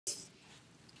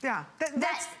Yeah,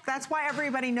 that's why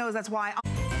everybody knows. That's why.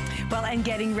 Well, and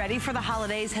getting ready for the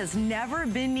holidays has never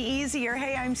been easier.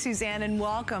 Hey, I'm Suzanne, and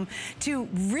welcome to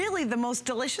really the most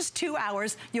delicious 2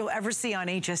 hours you'll ever see on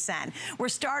HSN. We're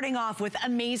starting off with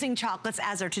amazing chocolates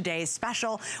as our today's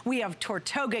special. We have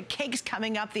Tortuga cakes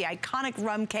coming up, the iconic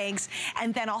rum cakes,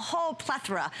 and then a whole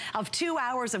plethora of 2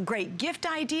 hours of great gift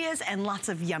ideas and lots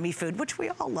of yummy food, which we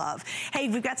all love. Hey,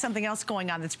 we've got something else going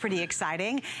on that's pretty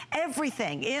exciting.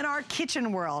 Everything in our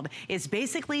kitchen world is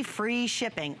basically free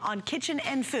shipping on kitchen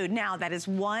and food. Now, that is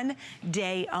 1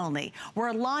 day only.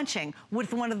 We're launching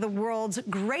with one of the world's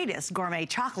greatest gourmet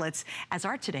chocolates as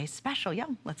our today's special.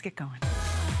 Yum, let's get going.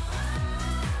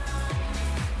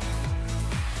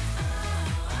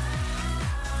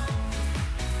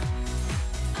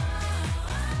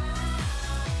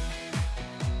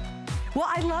 Well,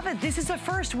 I love it. This is a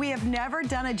first. We have never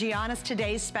done a Giannios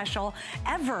Today's Special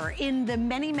ever in the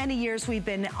many, many years we've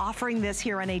been offering this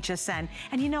here on HSN.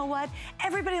 And you know what?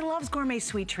 Everybody loves gourmet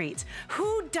sweet treats.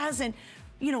 Who doesn't,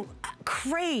 you know,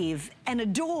 crave and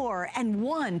adore and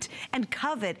want and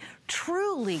covet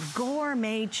truly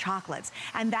gourmet chocolates?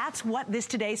 And that's what this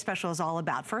today's special is all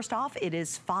about. First off, it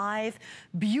is 5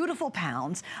 beautiful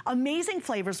pounds, amazing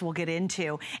flavors we'll get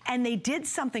into, and they did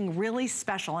something really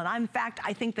special. And in fact,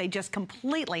 I think they just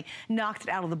completely knocked it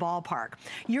out of the ballpark.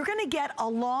 You're gonna get,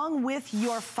 along with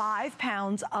your 5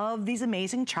 pounds of these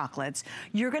amazing chocolates,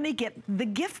 you're gonna get the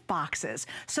gift boxes.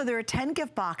 So there are 10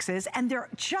 gift boxes, and they're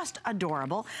just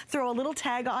adorable. Throw a little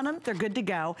tag on them, they're good to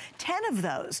go. 10 of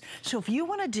those. So if you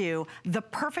wanna do the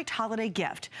perfect holiday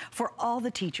gift for all the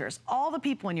teachers, all the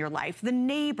people in your life, the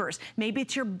neighbors, maybe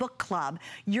it's your book club,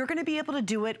 you're gonna be able to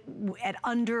do it at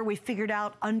under, we figured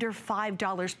out, under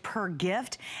 $5 per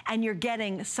gift, and you're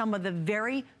getting some of the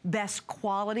very best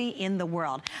quality in the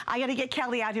world. I gotta get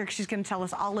Kelly out here because she's gonna tell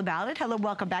us all about it. Hello,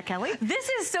 welcome back, Kelly. This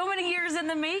is so many years in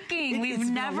the making.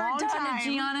 We've never done a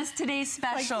Giannios Today's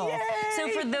Special. Like, so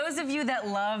for those of you that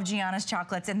love Giannios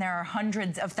chocolates, and there are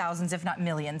hundreds of thousands, if not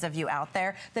millions of you out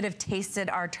there that have tasted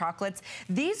our chocolates,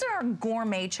 these are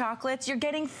gourmet chocolates. You're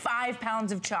getting 5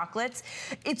 pounds of chocolates.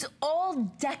 It's all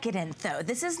decadent though.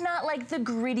 This is not like the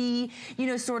gritty, you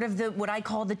know, sort of the, what I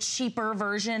call the cheaper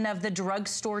version of the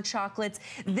drugstore chocolates.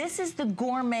 This is the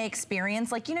gourmet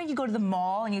experience. Like, you know, you go to the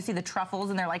mall and you see the truffles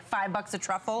and they're like $5 a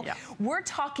truffle. Yeah. We're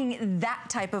talking that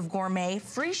type of gourmet,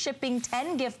 free shipping,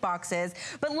 10 gift boxes.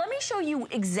 But let me show you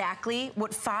exactly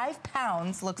what 5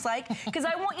 pounds looks like, because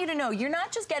I want you to know you're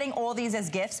not just getting all these as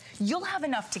gifts, you'll have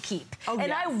enough to keep. Oh, and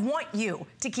yes. I want you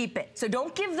to keep it. So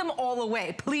don't give them all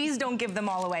away. Please don't give them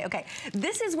all away. Okay,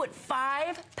 this is what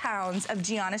 5 pounds of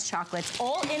Giannios chocolates,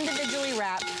 all individually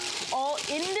wrapped, all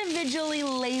individually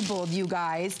labeled, you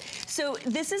guys. So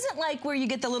this isn't like where you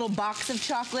get the little box of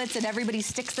chocolates and everybody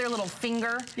sticks their little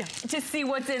finger to see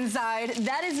what's inside.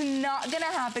 That is not gonna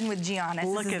happen with Giannios.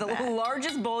 Look this is at the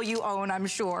largest bowl you own, I'm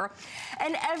sure.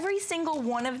 And every single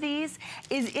one of these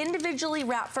is individually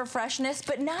wrapped for freshness,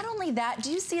 but not only that,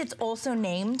 do you see it's also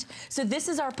named? So this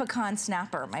is our pecan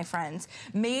snapper, my friends,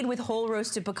 made with whole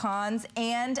roasted pecans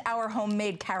and our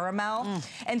homemade caramel.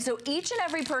 And so each and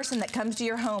every person that comes to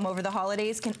your home over the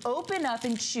holidays can open up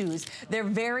and choose their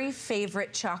very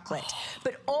favorite chocolate.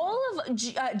 But all of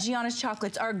Giannios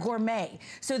chocolates are gourmet.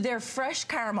 So they're fresh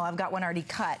caramel. I've got one already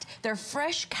cut. They're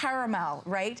fresh caramel,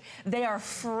 right? They are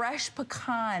fresh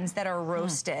pecans that are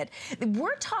roasted.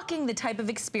 We're talking the type of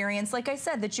experience, like I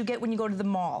said, that you get when you go to the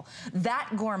mall. That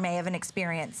gourmet of an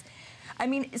experience. I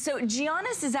mean, so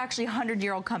Giannios is actually a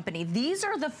 100-year-old company. These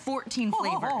are the 14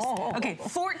 flavors. Okay,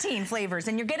 14 flavors,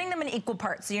 and you're getting them in equal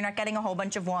parts, so you're not getting a whole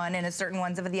bunch of one and a certain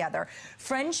ones of the other.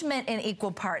 French mint in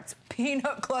equal parts,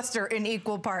 peanut cluster in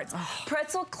equal parts,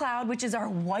 pretzel cloud, which is our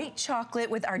white chocolate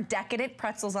with our decadent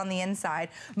pretzels on the inside.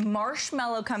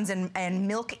 Marshmallow comes in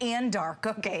milk and dark.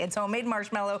 Okay, it's homemade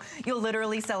marshmallow. You'll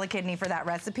literally sell a kidney for that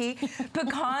recipe.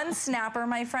 Pecan snapper,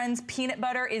 my friends. Peanut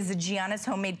butter is the Giannios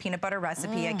homemade peanut butter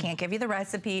recipe. I can't give you the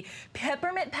recipe.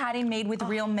 Peppermint patty made with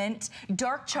real mint.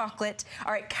 Dark chocolate.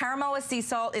 All right, caramel with sea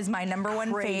salt is my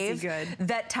 #1 fave. Good.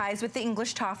 That ties with the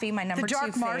English toffee, my #2 fave. The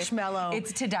dark marshmallow.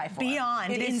 It's to die for.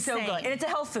 Beyond It is so insane. good. And it's a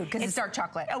health food because it's dark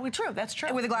chocolate. Oh, true. That's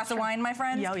true. With a glass of wine, my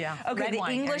friends. Yeah, yeah. Okay, Red the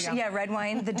wine. English, red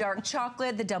wine, the dark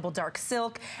chocolate, the double dark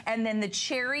silk, and then the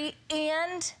cherry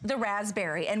and the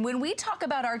raspberry. And when we talk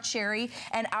about our cherry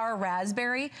and our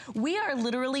raspberry, we are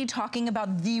literally talking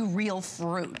about the real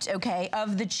fruit, okay,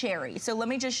 of the cherry. So let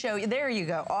me just show you. There you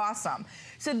go. Awesome.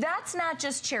 So that's not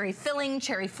just cherry filling,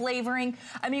 cherry flavoring.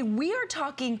 I mean, we are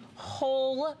talking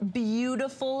whole,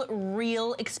 beautiful,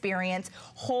 real experience,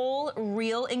 whole,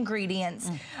 real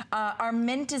ingredients. Our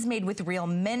mint is made with real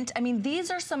mint. I mean, these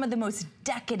are some of the most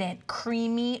decadent,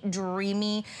 creamy,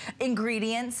 dreamy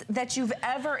ingredients that you've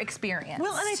ever experienced.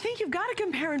 Well, and I think you've got to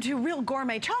compare them to real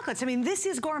gourmet chocolates. I mean, this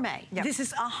is gourmet. Yep. This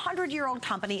is a 100-year-old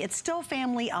company. It's still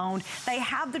family owned. They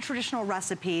have the traditional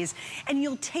recipes, and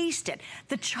you'll taste it.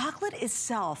 The chocolate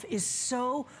itself is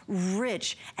so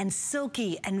rich and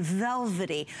silky and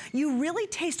velvety. You really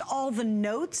taste all the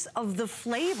notes of the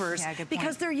flavors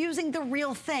because they're using the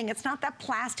real thing. It's not that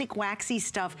plastic, waxy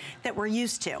stuff that we're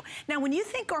used to. Now, when you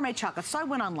think gourmet chocolate, so I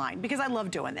went online because I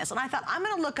love doing this, and I thought, I'm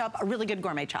gonna look up a really good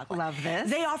gourmet chocolate. Love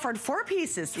this. They offered 4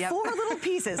 pieces, 4 little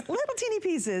pieces, little teeny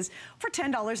pieces for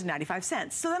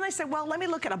 $10.95. So then I said, well, let me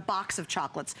look at a box of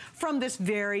chocolates from this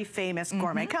very famous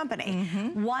gourmet company.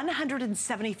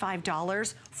 $175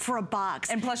 for a box.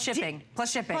 And plus shipping.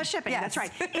 Plus shipping. Plus shipping, yes. That's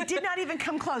right. It did not even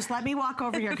come close. Let me walk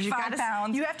over here because you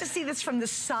 £5. you have to see this from the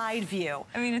side view.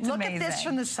 I mean, it's amazing. Look at this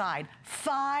from the side.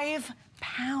 5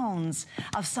 pounds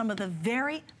of some of the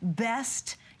very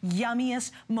best,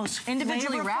 yummiest, most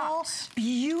individually flavorful, wrapped,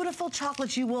 beautiful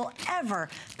chocolates you will ever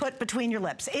put between your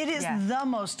lips. It is the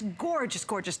most gorgeous,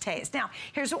 gorgeous taste. Now,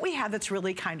 here's what we have that's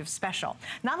really kind of special.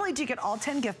 Not only do you get all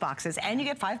 10 gift boxes and you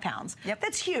get 5 pounds.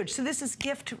 That's huge. So this is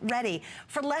gift ready.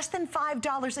 For less than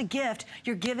 $5 a gift,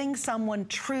 you're giving someone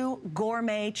true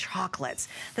gourmet chocolates.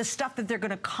 The stuff that they're going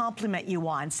to compliment you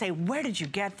on. Say, where did you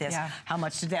get this? How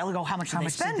much did they go? How much did they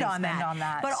spend on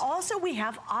that? But also we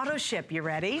have auto ship. You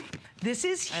ready? This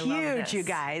is huge, you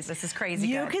guys. This is crazy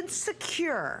You good. can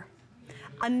secure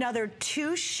another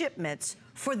 2 shipments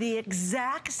for the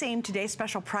exact same today's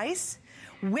special price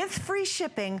with free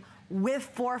shipping with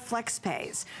 4 flex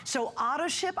pays. So auto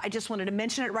ship, I just wanted to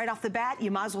mention it right off the bat.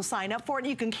 You might as well sign up for it.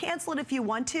 You can cancel it if you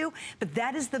want to, but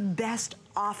that is the best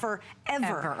offer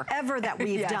ever that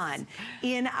we've done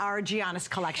in our Giannios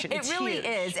collection. It really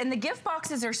is. And the gift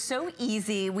boxes are so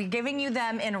easy. We're giving you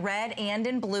them in red and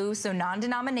in blue, so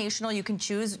non-denominational. You can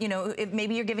choose, you know, if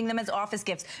maybe you're giving them as office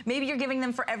gifts. Maybe you're giving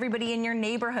them for everybody in your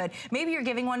neighborhood. Maybe you're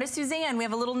giving one to Suzanne. We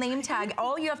have a little name tag.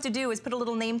 All you have to do is put a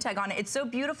little name tag on it. It's so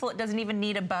beautiful, it doesn't even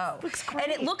need a bow. Looks great.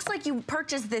 And it looks like you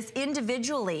purchased this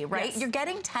individually, right? You're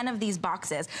getting 10 of these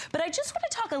boxes. But I just want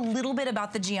to talk a little bit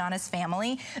about the Giannios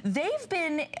family. They've been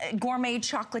gourmet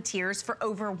chocolatiers for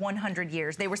over 100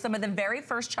 years. They were some of the very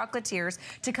first chocolatiers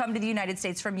to come to the United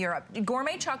States from Europe.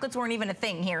 Gourmet chocolates weren't even a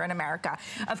thing here in America.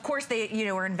 Of course, they, you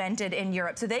know, were invented in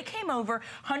Europe. So they came over,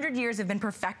 100 years have been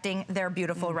perfecting their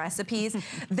beautiful recipes.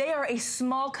 They are a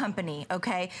small company,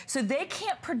 okay? So they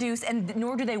can't produce, and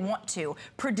nor do they want to,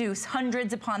 produce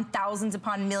hundreds upon thousands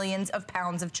upon millions of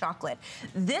pounds of chocolate.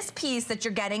 This piece that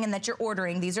you're getting and that you're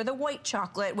ordering, these are the white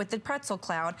chocolate with the pretzel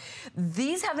cloud.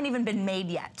 These haven't even been made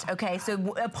yet, okay?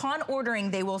 So upon ordering,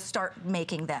 they will start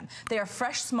making them. They are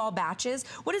fresh, small batches.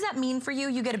 What does that mean for you?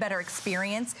 You get a better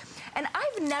experience. And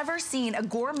I've never seen a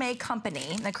gourmet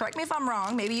company, now correct me if I'm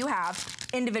wrong, maybe you have,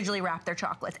 individually wrap their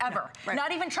chocolates, ever.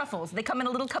 Not even truffles. They come in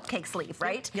a little cupcake sleeve,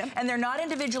 right? And they're not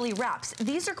individually wrapped.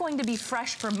 These are going to be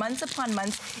fresh for months upon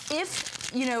months.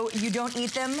 If, you know, you don't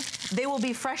eat them, they will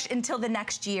be fresh until the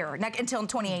next year, until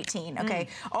 2018, okay?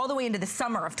 All the way into the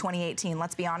summer of 2018,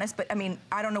 let's be honest. But I mean,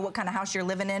 I don't know what kind of house you're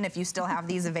living in if you still have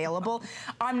these available.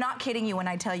 I'm not kidding you when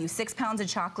I tell you 6 pounds of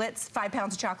chocolates, 5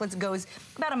 pounds of chocolates goes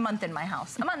about a month in my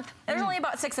house. A month. There's only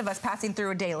about 6 of us passing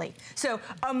through it daily. So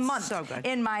a month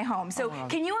in my home. So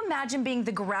can you imagine being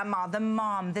the grandma, the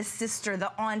mom, the sister,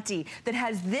 the auntie that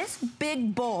has this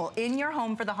big bowl in your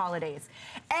home for the holidays?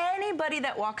 Anybody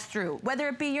that walks through, whether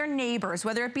it be your neighbors,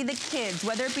 whether it be the kids,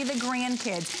 whether it be the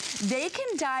grandkids, they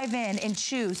can dive in and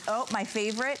choose, oh, my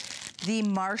favorite, the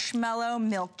marshmallow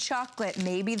milk chocolate.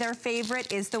 Maybe their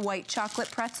favorite is the white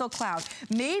chocolate pretzel cloud.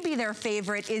 Maybe their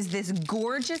favorite is this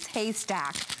gorgeous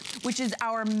haystack, which is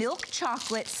our milk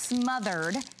chocolate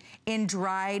smothered in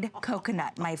dried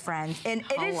coconut, my friends. And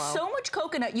it is so much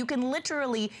coconut, you can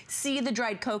literally see the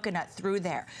dried coconut through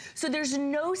there. So there's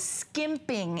no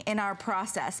skimping in our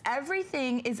process.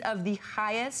 Everything is of the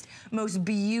highest, most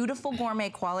beautiful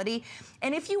gourmet quality.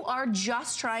 And if you are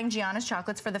just trying Giannios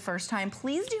chocolates for the first time,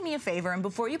 please do me a favor, and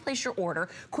before you place your order,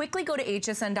 quickly go to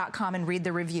hsn.com and read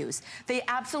the reviews. They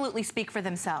absolutely speak for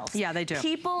themselves. Yeah, they do.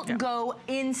 People go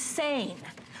insane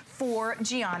for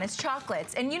Giannios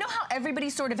chocolates. And you know how everybody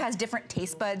sort of has different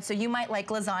taste buds? So you might like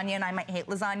lasagna and I might hate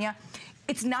lasagna.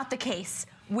 It's not the case.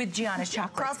 with Giannios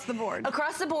chocolates. Across the board.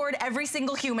 Across the board, every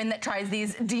single human that tries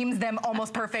these deems them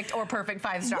almost perfect or perfect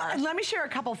 5-star. Let me share a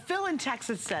couple. Phil in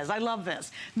Texas says, I love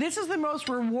this. This is the most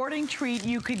rewarding treat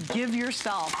you could give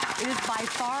yourself. It is by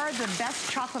far the best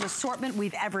chocolate assortment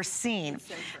we've ever seen.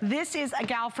 This is a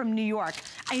gal from New York.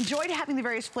 I enjoyed having the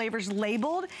various flavors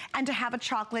labeled and to have a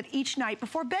chocolate each night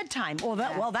before bedtime. Well,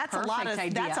 that's a lot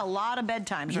of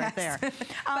bedtimes right there.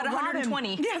 About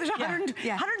 120. Yeah, there's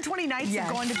 120 nights of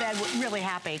going to bed really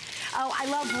happy. Oh, I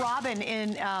love Robin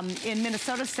in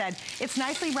Minnesota said, it's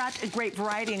nicely wrapped, a great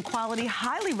variety and quality,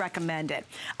 highly recommended.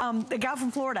 The gal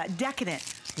from Florida, decadent,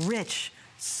 rich,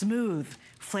 smooth,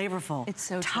 flavorful, it's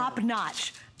so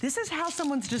top-notch. This is how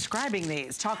someone's describing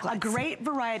these. Chocolates. A great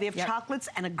variety of chocolates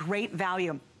and a great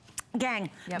value. Gang,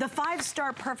 the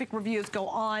 5-star perfect reviews go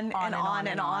on and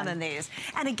on in these.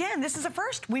 And again, this is a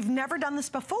first. We've never done this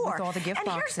before. With all the gift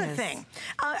boxes. And here's the thing.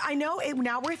 I know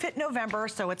now we've hit November,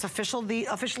 so it's officially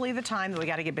the time that we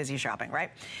got to get busy shopping,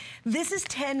 right? This is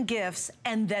 10 gifts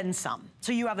and then some.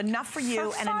 So you have enough for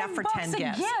you and enough for 10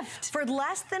 gifts. Gift. For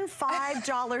less than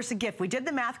 $5 a gift. We did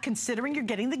the math considering you're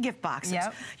getting the gift boxes.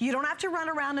 You don't have to run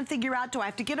around and figure out, do I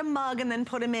have to get a mug and then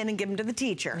put them in and give them to the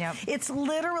teacher? It's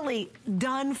literally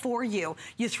done for you.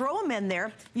 You throw them in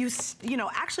there, you know,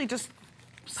 actually just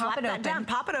pop it open,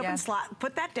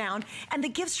 put that down, and the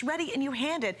gift's ready, and you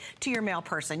hand it to your mail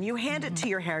person. You hand it to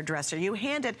your hairdresser. You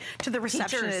hand it to the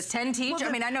receptionist. 10 teachers. Well,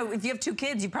 I mean, I know if you have 2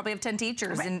 kids, you probably have 10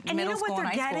 teachers in middle school and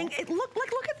high school. And you know what they're getting?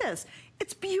 Look at this.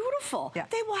 It's beautiful.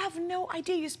 They will have no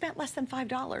idea you spent less than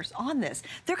 $5 on this.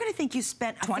 They're going to think you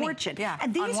spent a fortune.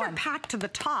 And these are packed to the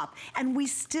top, and we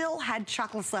still had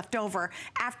chocolates left over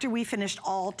after we finished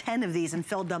all 10 of these and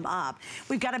filled them up.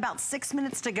 We've got about 6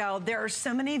 minutes to go. There are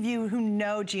so many of you who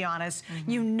know Giannios.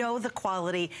 You know the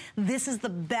quality. This is the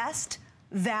best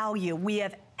value we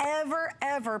have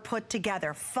ever put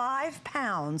together. 5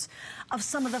 pounds of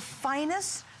some of the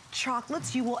finest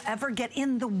chocolates you will ever get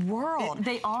in the world.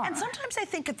 They are. And sometimes I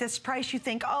think at this price you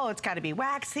think, oh, it's got to be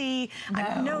waxy.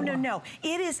 No.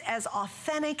 It is as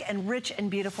authentic and rich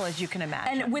and beautiful as you can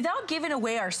imagine. And without giving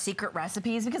away our secret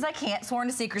recipes, because I can't, sworn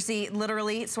to secrecy,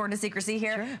 literally sworn to secrecy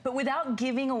here, but without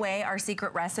giving away our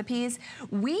secret recipes,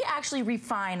 we actually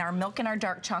refine our milk and our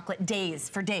dark chocolate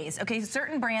for days. Okay,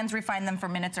 certain brands refine them for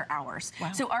minutes or hours.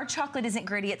 So our chocolate isn't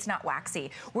gritty, it's not waxy.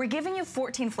 We're giving you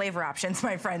 14 flavor options,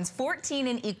 my friends, 14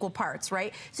 in equal parts,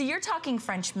 right? So you're talking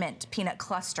French mint, peanut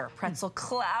cluster, pretzel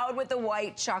cloud with the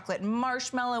white chocolate,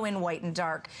 marshmallow in white and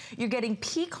dark. You're getting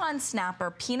pecan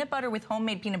snapper, peanut butter with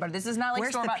homemade peanut butter. This is not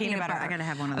like store-bought peanut butter. I gotta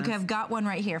have one of those. Okay, I've got one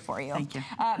right here for you. Thank you.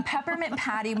 Peppermint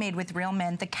patty made with real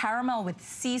mint, the caramel with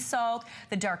sea salt,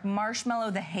 the dark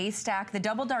marshmallow, the haystack, the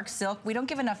double dark silk. We don't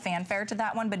give enough fanfare to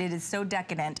that one, but it is so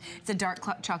decadent. It's a dark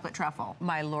chocolate truffle.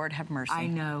 My Lord have mercy. I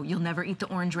know. You'll never eat the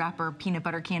orange wrapper peanut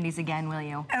butter candies again, will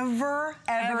you? Ever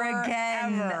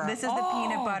again. This is the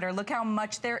peanut butter. Look how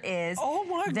much there is. Oh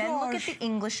my gosh. Then look at the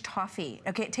English toffee.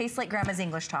 Okay, it tastes like Grandma's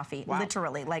English toffee.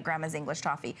 Literally like Grandma's English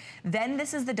toffee. Then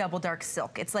this is the double dark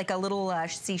silk. It's like a little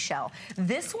seashell.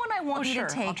 This one I want you to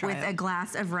take with a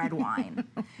glass of red wine.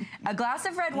 A glass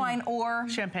of red wine or...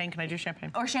 Champagne, can I do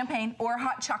champagne? Or champagne or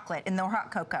hot chocolate in the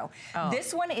hot cocoa.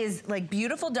 This one is like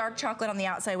beautiful dark chocolate on the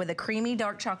outside with a creamy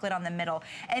dark chocolate on the middle.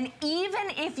 And even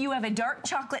if you have a dark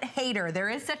chocolate hater, there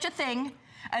is such a thing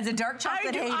as a dark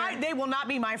chocolate hater. They will not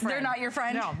be my friend. They're not your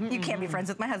friend? No. You can't be friends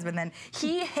with my husband then.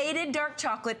 He hated dark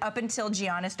chocolate up until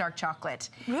Giannios dark chocolate.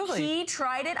 Really? He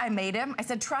tried it. I made him. I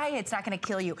said, try it. It's not going to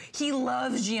kill you. He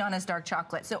loves Giannios dark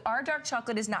chocolate. So our dark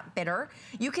chocolate is not bitter.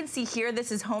 You can see here,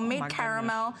 this is homemade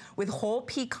caramel with whole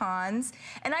pecans.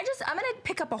 And I'm going to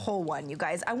pick up a whole one, you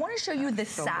guys. I want to show you the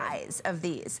size of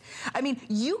these. I mean,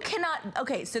 you cannot,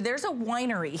 okay, so there's a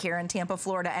winery here in Tampa,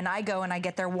 Florida, and I go and I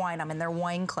get their wine. I'm in their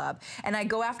wine club. And I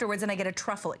go afterwards and I get a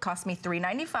truffle. It cost me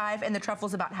 $3.95 and the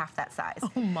truffle's about half that size.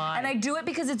 Oh my. And I do it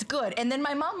because it's good. And then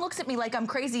my mom looks at me like I'm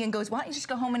crazy and goes, why don't you just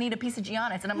go home and eat a piece of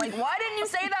Giannios? And I'm like, why didn't you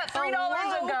say that $3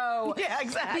 ago? Yeah,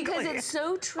 exactly. Because it's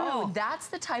so true. That's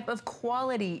the type of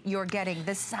quality you're getting,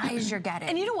 the size you're getting.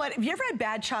 And you know what? Have you ever had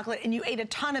bad chocolate and you ate a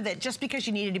ton of it just because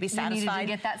you needed to be satisfied? You needed to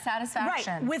get that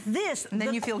satisfaction. Right. With this, and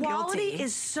then you feel guilty. The quality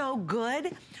is so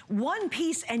good. One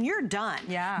piece and you're done.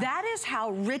 Yeah. That is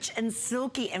how rich and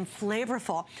silky and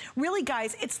flavorful. Really,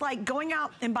 guys, it's like going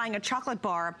out and buying a chocolate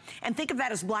bar and think of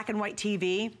that as black and white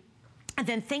TV. And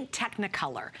then think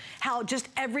Technicolor, how just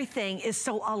everything is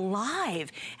so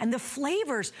alive and the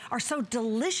flavors are so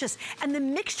delicious and the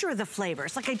mixture of the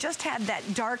flavors. Like I just had that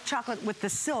dark chocolate with the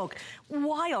silk.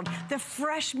 wild. The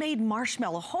fresh made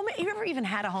marshmallow. Homemade, you ever even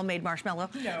had a homemade marshmallow?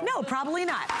 No. No, probably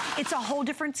not. It's a whole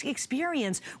different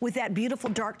experience with that beautiful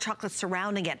dark chocolate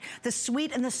surrounding it. The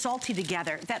sweet and the salty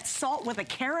together. That salt with a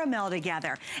caramel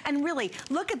together. And really,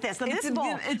 look at this. Now, this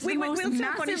bowl. It's the most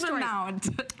massive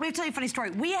amount. Let me tell you a funny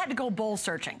story. We had to go bowl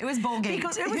searching. It was Bowlgate.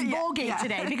 Because it was Bowlgate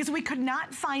today because we could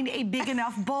not find a big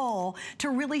enough bowl to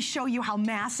really show you how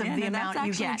massive the amount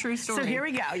you get. That's actually a true story. So here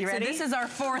we go. You ready? So this is our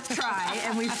 4th try,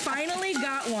 and we finally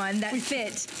got one that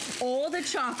fit all the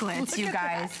chocolates, you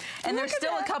guys. And there's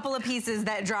still a couple of pieces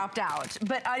that dropped out.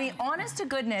 But I mean, honest to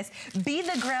goodness, be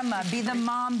the grandma, be the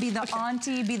mom, be the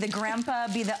auntie, be the grandpa,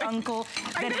 be the uncle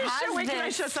that has wait, can I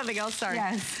show something else? Sorry.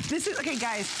 Yes. This is, okay,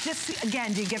 guys, just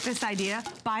again, do you get this idea?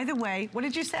 By the way, what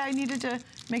did you say I needed to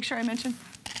make sure I mentioned?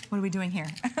 What are we doing here?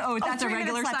 Oh, that's a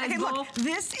regular size bowl? Look,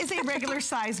 this is a regular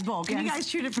size bowl. Can you guys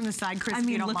shoot it from the side, Chris, I mean,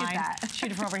 if you don't look mind? at that.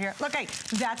 Shoot it from over here. Look, hey,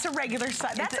 that's a regular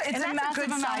size. That's a massive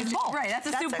good size bowl. Right, that's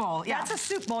a soup bowl. Yeah. That's a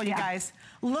soup bowl, you guys.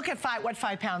 Look at what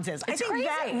 5 pounds is. I think crazy.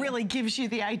 that really gives you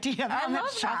the idea of how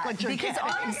much chocolate you're getting.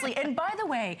 Because honestly, and by the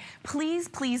way, please,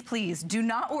 please, please do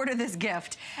not order this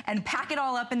gift and pack it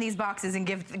all up in these boxes and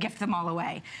gift them all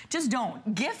away. Just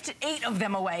don't. Gift 8 of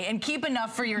them away and keep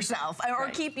enough for yourself. Or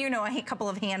keep, you know, a couple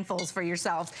of handfuls for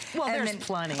yourself. Well, there's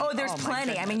plenty. Oh, there's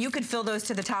plenty. I mean, you could fill those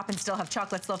to the top and still have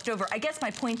chocolates left over. I guess my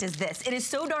point is this. It is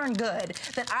so darn good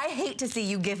that I hate to see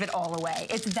you give it all away.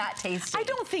 It's that tasty. I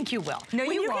don't think you will. No,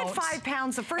 you won't. When you get 5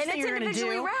 pounds, the first thing you're going to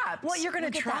do, wrapped. well, you're going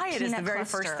to try it as the very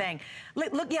first thing.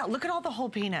 Look, look at all the whole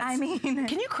peanuts. I mean,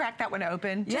 can you crack that one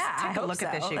open? Just take a look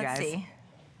at this, you guys. Let's see.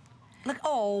 Look,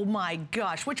 oh my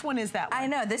gosh, which one is that one? I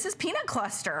know, this is peanut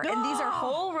cluster, and these are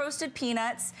whole roasted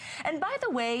peanuts. And by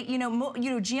the way, you know,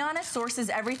 Giannios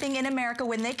sources everything in America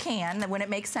when they can, when it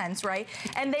makes sense, right?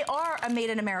 And they are a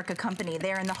made in America company.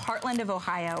 They're in the heartland of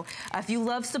Ohio. If you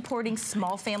love supporting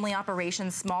small family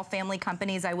operations, small family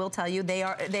companies, I will tell you, they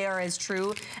are as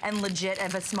true and legit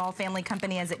of a small family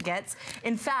company as it gets.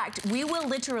 In fact, we will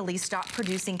literally stop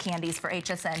producing candies for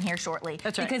HSN here shortly.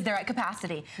 That's right. Because they're at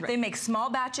capacity. Right. They make small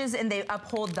batches and they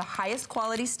uphold the highest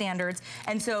quality standards.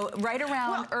 And so right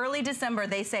around early December,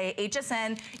 they say,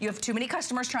 HSN, you have too many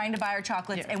customers trying to buy our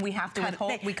chocolates and we have to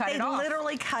withhold, we cut it off. They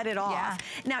literally cut it off. Yeah.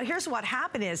 Now, here's what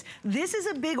happened is, this is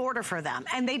a big order for them,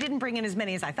 and they didn't bring in as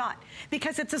many as I thought,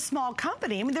 because it's a small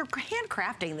company. I mean, they're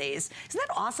handcrafting these. Isn't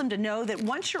that awesome to know that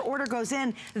once your order goes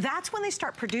in, that's when they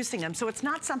start producing them. So it's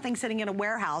not something sitting in a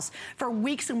warehouse for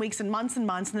weeks and weeks and months, and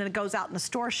then it goes out in the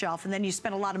store shelf, and then you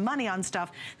spend a lot of money on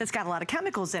stuff that's got a lot of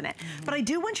chemicals in it. But I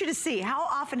do want you to see, how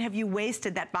often have you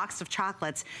wasted that box of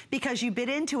chocolates because you bit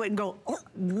into it and go, oh,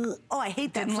 I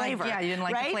hate that flavor. You didn't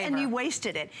like the flavor. And you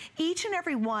wasted it. Each and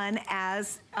every one,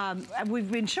 as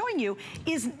we've been showing you,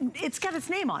 it's got its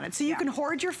name on it. So you can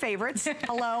hoard your favorites.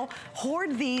 Hello.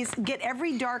 Hoard these. Get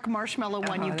every dark marshmallow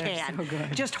one you can. So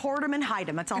good. Just hoard them and hide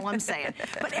them. That's all I'm saying.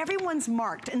 But everyone's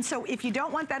marked. And so if you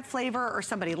don't want that flavor, or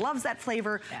somebody loves that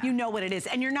flavor, you know what it is.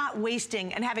 And you're not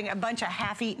wasting and having a bunch of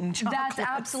half-eaten chocolates. That's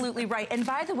absolutely right. And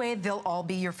by the way, they'll all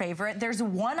be your favorite. There's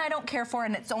one I don't care for,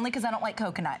 and it's only because I don't like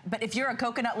coconut. But if you're a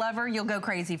coconut lover, you'll go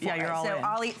crazy for it. You're all so in.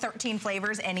 I'll eat 13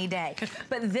 flavors any day.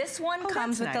 But this one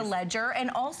comes with the ledger. And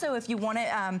also, if you want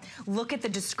to look at the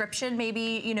description,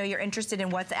 maybe you're interested in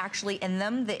what's actually in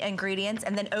them, the ingredients,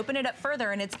 and then open it up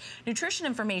further, and it's nutrition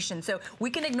information. So we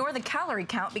can ignore the calorie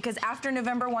count, because after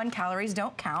November 1, calories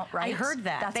don't count, right? I heard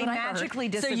that. That's they magically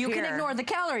disappear. So you can ignore the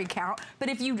calorie count. But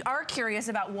if you are curious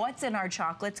about what's in our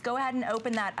chocolates, go ahead and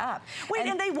open that up. Wait,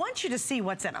 and they want you to see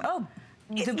what's in them. Oh,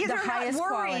 the highest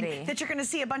quality. That you're going to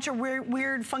see a bunch of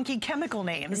weird, funky chemical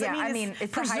names. Yeah, I mean,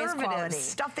 it's the highest quality.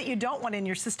 Stuff that you don't want in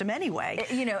your system anyway.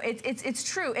 It's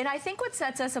true. And I think what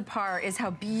sets us apart is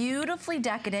how beautifully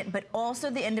decadent, but also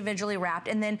the individually wrapped.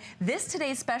 And then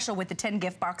today's special with the 10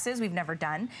 gift boxes we've never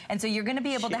done. And so you're going to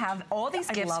be able to have all these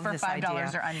gifts for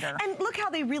 $5 or under. And look how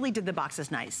they really did the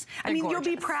boxes nice. I mean, gorgeous.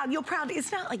 You'll be proud.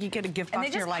 It's not like you get a gift box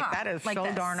and you're like, that is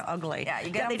so darn ugly.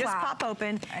 Yeah, they just pop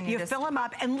open, you fill them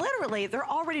up, and literally, they're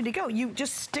all ready to go. You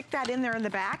just stick that in there in the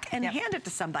back and hand it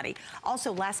to somebody.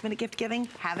 Also, last minute gift giving,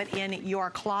 have it in your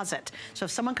closet. So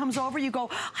if someone comes over, you go,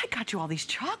 I got you all these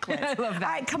chocolates. I love that. All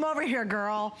right, come over here,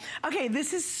 girl. Okay,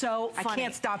 this is so funny. I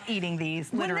can't stop eating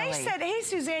these, literally. When they said, hey,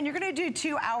 Suzanne, you're going to do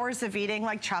 2 hours of eating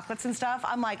like chocolates and stuff,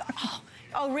 I'm like,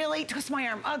 oh, really? Twist my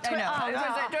arm. Twist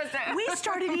it. We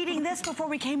started eating this before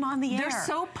we came on the air. They're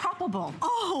so poppable.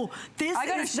 Oh, this is I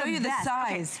gotta show you the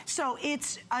size. Okay, so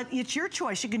it's your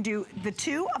choice. You can do the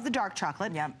 2 of the dark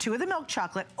chocolate, 2 of the milk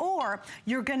chocolate, or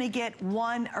you're gonna get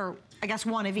 1 or I guess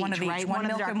one of each, right? One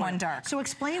milk and one dark. So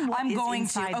explain what is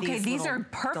inside Okay, these are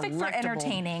perfect for delectable.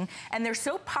 entertaining, and they're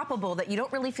so poppable that you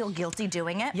don't really feel guilty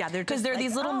doing it. Yeah, they're because they're like,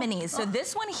 these little minis. So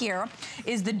this one here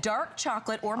is the dark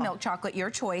chocolate or milk chocolate, your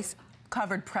choice,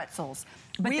 covered pretzels.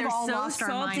 But We've they're all so lost our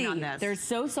salty. mind on this. They're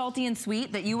so salty and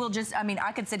sweet that you will just, I mean,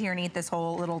 I could sit here and eat this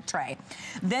whole little tray.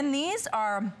 Then these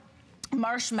are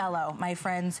marshmallow, my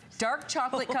friends. Dark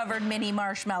chocolate covered mini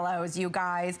marshmallows, you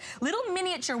guys. Little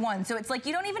miniature ones, so it's like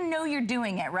you don't even know you're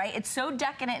doing it, right? It's so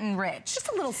decadent and rich. Just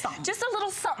a little something. Just a little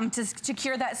something to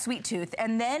cure that sweet tooth.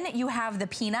 And then you have the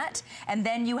peanut, and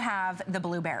then you have the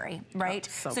blueberry, right?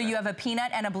 Oh, so you have a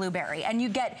peanut and a blueberry. And you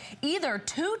get either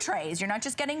 2 trays, you're not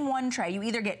just getting 1 tray, you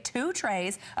either get 2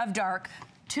 trays of dark,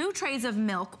 2 trays of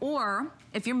milk, or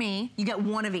if you're me, you get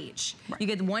 1 of each. Right. You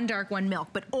get 1 dark, 1 milk.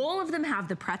 But all of them have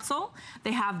the pretzel,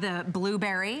 they have the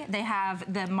blueberry, they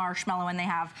have the marshmallow, and they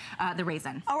have the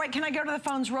raisin. All right, can I go to the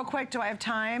phones real quick? Do I have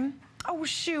time? Oh,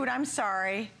 shoot, I'm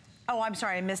sorry. Oh, I'm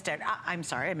sorry, I missed it. I'm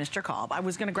sorry, I missed your call. I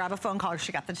was gonna grab a phone call.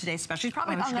 She got the Today Special. She's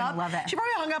probably hung up. Love it. She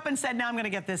probably hung up and said, now I'm gonna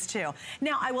get this too.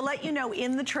 Now, I will let you know,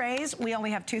 in the trays, we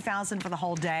only have 2,000 for the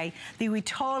whole day.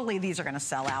 These are gonna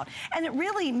sell out. And it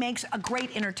really makes a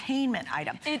great entertainment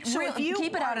item. So if you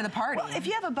keep it out of the party. Well, if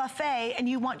you have a buffet and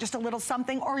you want just a little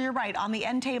something, or you're right, on the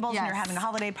end tables and you're having a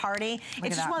holiday party,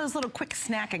 it's just one of those little quick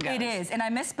snack and goes. It is, and I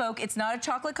misspoke. It's not a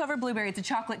chocolate covered blueberry, it's a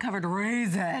chocolate covered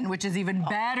raisin, which is even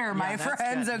better, my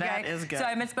friends, okay? That is good. So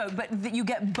I misspoke, but you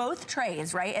get both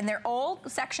trays, right? And they're all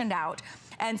sectioned out.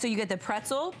 And so you get the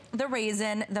pretzel, the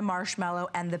raisin, the marshmallow,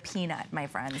 and the peanut, my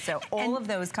friends. So all of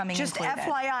those coming included. Just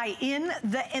FYI, in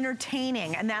the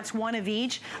entertaining, and that's 1 of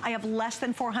each, I have less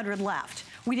than 400 left.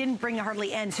 We didn't bring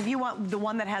hardly any. So if you want the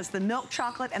one that has the milk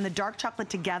chocolate and the dark chocolate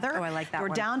together, I like that we're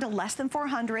one. Down to less than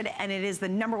 400, and it is the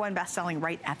 #1 best-selling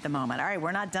right at the moment. All right,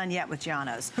 we're not done yet with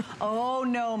Giannios. Oh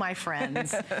no, my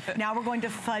friends. Now we're going to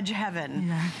fudge heaven.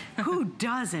 Yeah. Who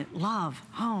doesn't love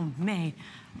homemade?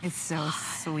 It's so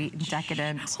sweet and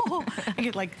decadent. Oh, I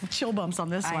get like chill bumps on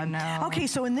this one. I know. Okay,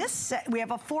 so in this set, we have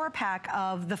a 4-pack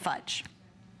of the fudge.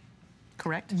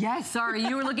 Correct? Yes, sorry,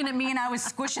 you were looking at me and I was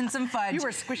squishing some fudge. You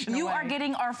were squishing You away. are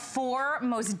getting our 4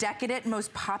 most decadent,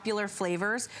 most popular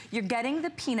flavors. You're getting the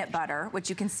peanut butter,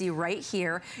 which you can see right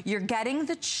here. You're getting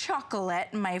the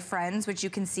chocolate, my friends, which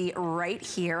you can see right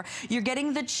here. You're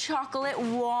getting the chocolate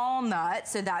walnut,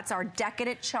 so that's our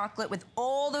decadent chocolate with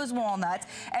all those walnuts.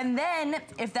 And then,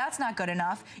 if that's not good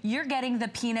enough, you're getting the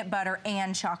peanut butter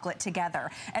and chocolate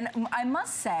together. And I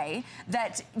must say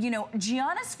that, you know,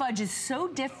 Giannios fudge is so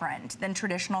different than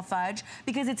traditional fudge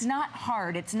because it's not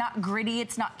hard, it's not gritty,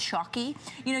 it's not chalky.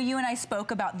 You know, you and I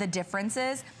spoke about the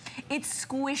differences. It's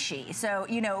squishy, so,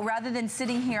 you know, rather than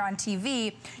sitting here on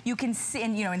TV, you can see,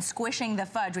 and, you know, and squishing the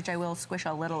fudge, which I will squish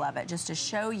a little of it just to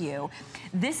show you,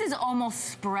 this is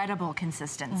almost spreadable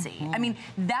consistency. I mean,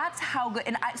 that's how good,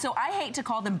 and so I hate to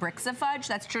call them bricks of fudge,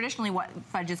 that's traditionally what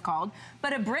fudge is called,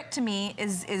 but a brick to me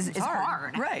is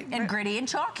hard right, and gritty and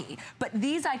chalky. But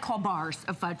these I call bars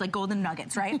of fudge, like golden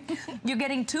nuggets, right? You're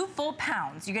getting 2 full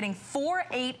pounds. You're getting 4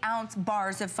 8-ounce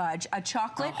bars of fudge, a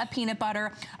chocolate, a peanut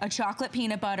butter, a chocolate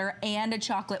peanut butter, and a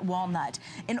chocolate walnut.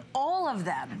 And all of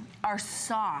them are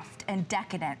soft and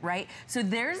decadent, right? So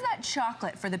there's that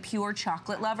chocolate for the pure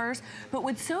chocolate lovers. But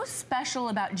what's so special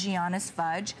about Giannios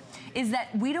fudge is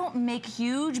that we don't make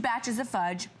huge batches of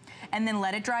fudge and then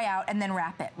let it dry out and then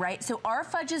wrap it, right? So our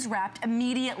fudge is wrapped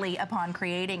immediately upon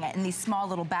creating it in these small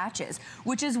little batches,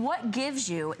 which is what gives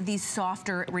you these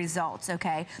softer results,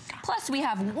 okay? Plus, we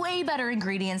have way better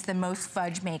ingredients than most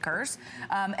fudge makers.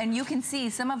 And you can see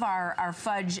some of our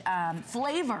fudge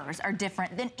flavors are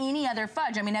different than any other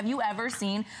fudge. I mean, have you ever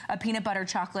seen a peanut butter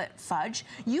chocolate fudge?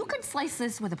 You could slice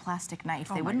this with a plastic knife.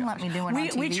 They wouldn't let me do it on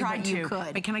TV, we tried but you to.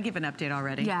 could. But can I give an update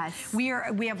already? Yes. We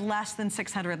have less than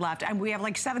 600 left, and we have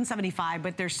like 775,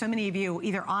 but there's so many of you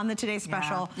either on the Today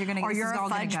Special or you're a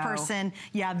fudge person.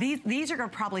 Yeah, these are gonna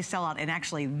probably sell out in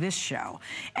actually this show.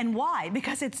 And why?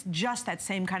 Because it's just that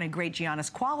same kind of great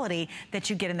Giannios quality that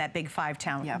you get in that big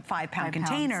 5-pound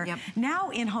container. Yep. Now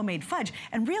in homemade fudge.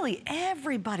 And really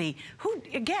everybody,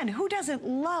 who doesn't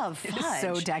love fudge? It's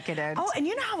so decadent. Oh, and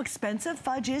you know how expensive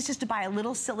fudge is just to buy a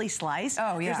little silly slice?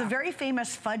 Oh, yeah. There's a very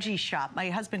famous fudgy shop. My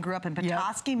husband grew up in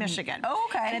Petoskey, Michigan. Oh,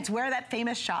 okay. And it's where that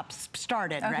famous shop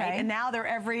started, right? right? And now they're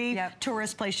every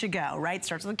tourist place you go, right?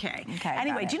 Starts with a K. Okay.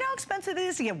 Anyway, do you know how expensive it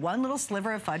is to get one little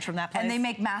sliver of fudge from that place? And they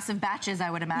make massive batches, I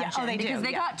would imagine. Yeah, oh, they do. Because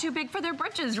they got too big for their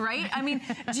britches, right? I mean,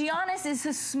 Giannios is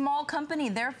a small company,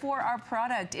 therefore our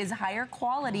product is higher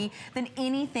quality than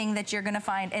anything that you're gonna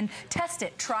find. And test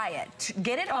it, try it,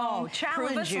 get it home,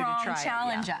 challenge prove us you wrong, to try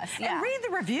challenge it, us. And read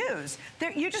the reviews.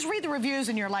 You just read the reviews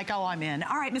and you're like, oh, I'm in.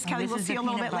 All right, Miss Kelly, we'll see you a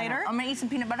little bit later. I'm gonna eat some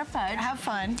peanut butter fudge. Have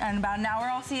fun. And about an hour,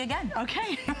 I'll see you again.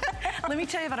 Okay. Let me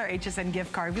tell you about our HSN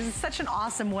gift card, because it's such an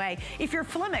awesome way. If you're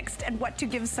flummoxed at what to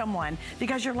give someone,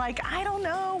 because you're like, I don't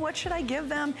know, what should I give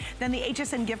them? Then the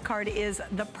HSN gift card is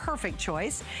the perfect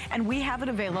choice. And we have it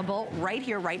available right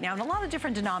here, right now, in a lot of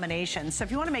different denominations. So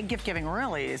if you want to make gift giving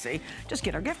really easy, just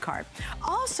get our gift card.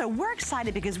 Also, we're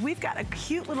excited because we've got a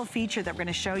cute little feature that we're going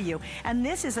to show you. And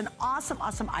this is an awesome,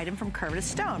 awesome item from Curved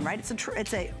Stone, right?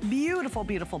 It's a beautiful,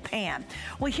 beautiful pan.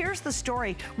 Well, here's the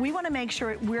story. We want to make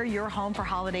sure we're your home for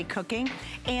holiday cooking.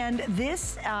 And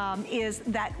this is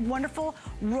that wonderful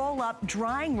roll-up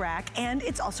drying rack, and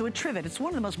it's also a trivet. It's one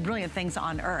of the most brilliant things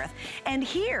on earth. And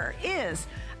here is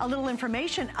a little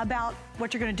information about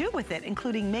what you're going to do with it,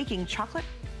 including making chocolate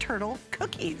turtle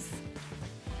cookies.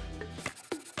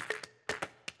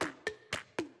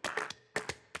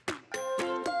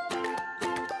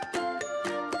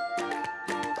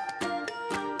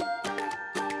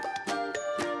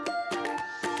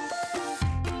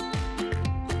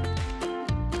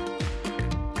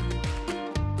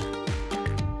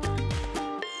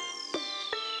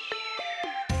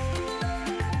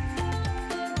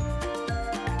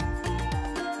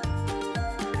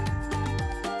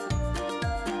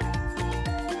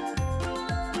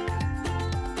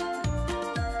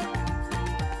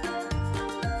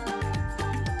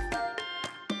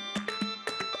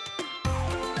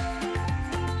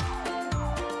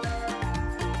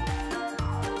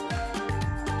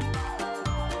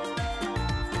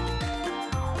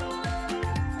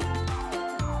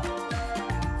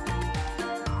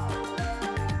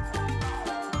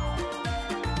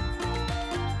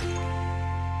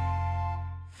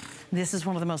 This is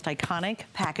one of the most iconic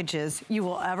packages you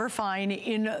will ever find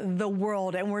in the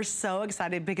world. And we're so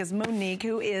excited because Monique,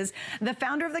 who is the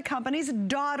founder of the company's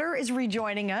daughter, is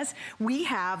rejoining us. We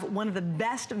have one of the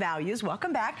best values,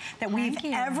 welcome back, that we've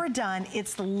ever done.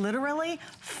 It's literally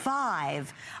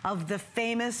 5 of the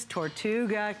famous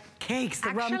Tortuga cakes, the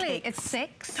rum cakes. Actually, it's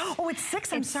 6. Oh, it's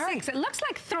 6, I'm sorry. 6. It looks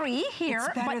like 3 here.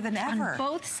 It's better than ever. On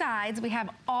both sides, we have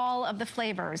all of the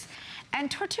flavors. And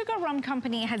Tortuga Rum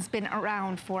Company has been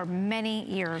around for many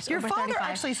years. Your over father 35.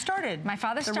 actually started. My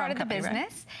father started the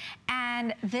business, right?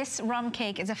 And this rum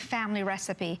cake is a family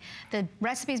recipe. The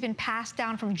recipe has been passed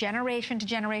down from generation to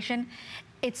generation.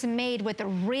 It's made with the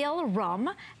real rum,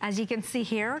 as you can see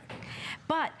here.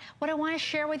 But what I want to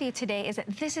share with you today is that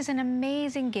this is an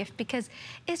amazing gift because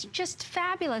it's just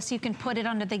fabulous. You can put it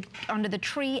under the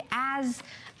tree as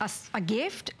a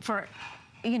gift for,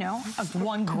 you know,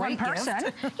 one great person.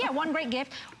 Gift. Yeah, one great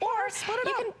gift. Or split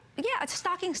it up. Yeah, it's a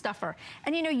stocking stuffer.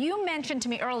 And you know, you mentioned to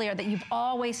me earlier that you've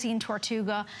always seen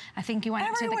Tortuga. I think you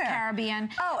went to the Caribbean.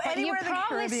 Oh, but anywhere you've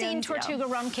probably seen Tortuga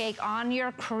rum cake on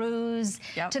your cruise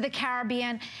to the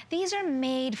Caribbean. These are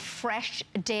made fresh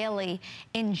daily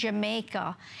in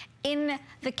Jamaica, in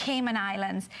the Cayman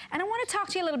Islands. And I want to talk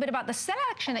to you a little bit about the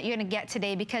selection that you're going to get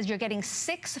today, because you're getting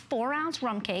 6 4-ounce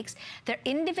rum cakes. They're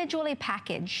individually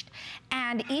packaged,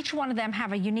 and each one of them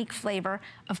have a unique flavor.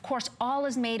 Of course, all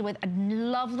is made with a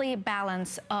lovely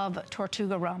balance of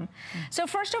Tortuga rum. So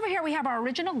first over here, we have our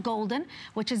original golden,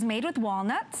 which is made with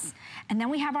walnuts. And then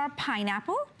we have our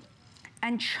pineapple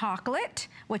and chocolate,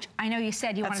 which I know you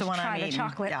said you wanted to try the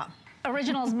chocolate. Yeah.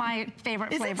 Original is my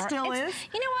favorite flavor. It still is?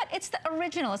 You know what? It's the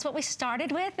original. It's what we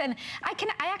started with, and I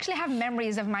actually have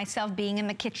memories of myself being in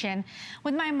the kitchen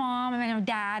with my mom and my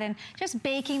dad and just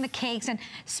baking the cakes and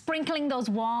sprinkling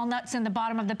those walnuts in the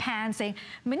bottom of the pan, saying,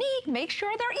 Monique, make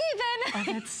sure they're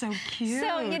even. Oh, that's so cute.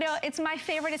 So, you know, it's my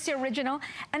favorite. It's the original.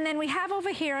 And then we have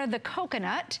over here the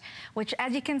coconut, which,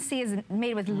 as you can see, is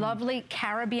made with lovely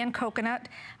Caribbean coconut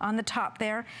on the top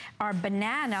there. Our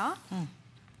banana.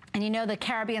 And you know the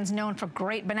Caribbean's known for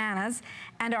great bananas,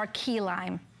 and our key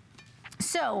lime.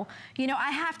 So, you know,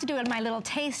 I have to do my little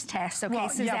taste test, okay,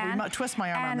 Suzanne? Yeah, twist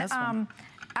my arm on this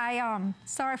one.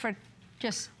 Sorry for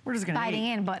just biting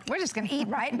in, but we're just gonna eat,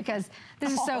 right? Because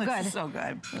this is so good. This is so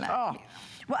good. Oh.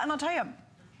 Well, and I'll tell you,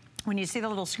 when you see the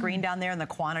little screen down there and the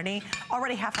quantity,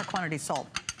 already half our quantity sold.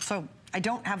 So I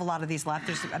don't have a lot of these left.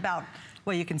 There's about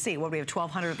well, you can see what we have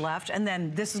 1,200 left, and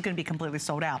then this is going to be completely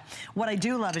sold out. What I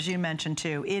do love, as you mentioned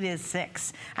too, it is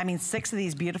 6. I mean, 6 of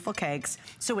these beautiful cakes.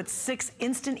 So it's 6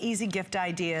 instant, easy gift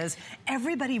ideas.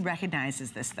 Everybody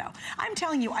recognizes this, though. I'm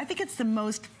telling you, I think it's the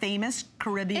most famous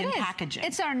Caribbean packaging.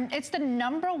 It's the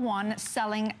 #1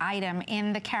 selling item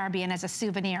in the Caribbean as a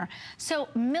souvenir. So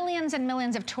millions and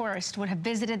millions of tourists would have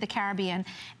visited the Caribbean,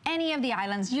 any of the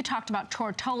islands. You talked about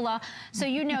Tortola, so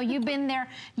you know you've been there,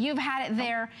 you've had it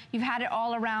there, you've had it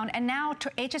all around, and now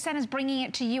HSN is bringing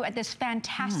it to you at this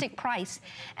fantastic price.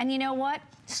 And you know what?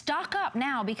 Stock up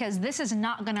now, because this is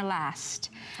not going to last.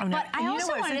 Oh, no. But I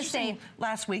also wanted to say,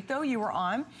 last week though, you were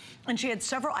on, and she had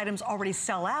several items already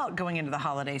sell out going into the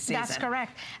holiday season. That's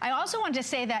correct. I also wanted to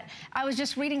say that I was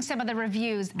just reading some of the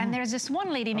reviews, and there's this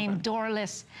one lady named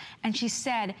Dorlis, and she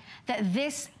said that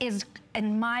this is,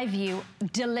 in my view,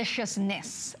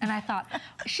 deliciousness. And I thought,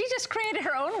 she just created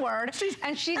her own word,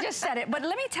 and she just said it. But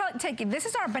let me take you, this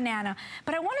is our banana,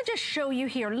 but I want to just show you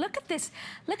here. Look at this,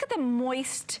 look at the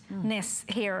moistness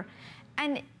here.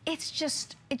 And it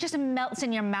just melts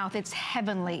in your mouth. It's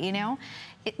heavenly, you know?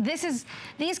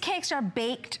 These cakes are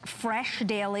baked fresh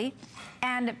daily,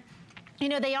 and you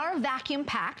know, they are vacuum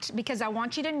packed, because I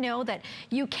want you to know that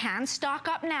you can stock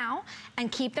up now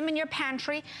and keep them in your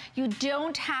pantry. You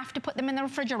don't have to put them in the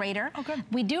refrigerator. Oh, good.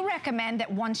 We do recommend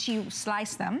that once you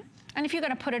slice them, and if you're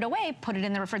gonna put it away, put it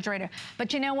in the refrigerator.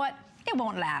 But you know what? It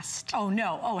won't last. Oh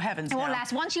no, oh heavens no. It won't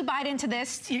last. Once you bite into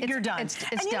this, you're done. It's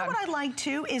and you done. know what I like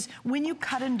too is when you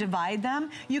cut and divide them,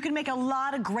 you can make a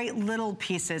lot of great little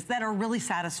pieces that are really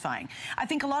satisfying. I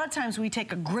think a lot of times we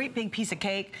take a great big piece of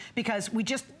cake because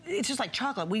it's just like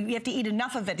chocolate. We have to eat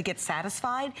enough of it to get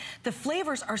satisfied. The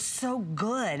flavors are so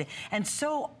good and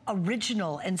so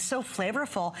original and so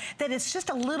flavorful that it's just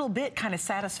a little bit kind of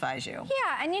satisfies you.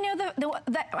 Yeah, and you know,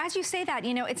 as you say that,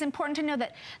 you know, it's important to know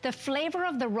that the flavor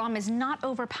of the rum is not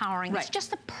overpowering. Right. It's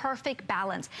just the perfect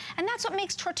balance. And that's what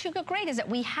makes Tortuga great, is that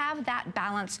we have that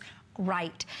balance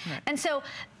right. And so,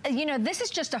 you know, this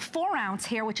is just a 4 ounce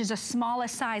here, which is the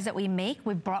smallest size that we make.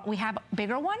 We have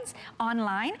bigger ones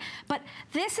online, but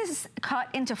this is cut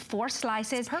into 4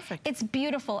 slices. It's perfect. It's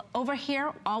beautiful. Over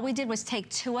here, all we did was take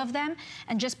 2 of them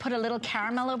and just put a little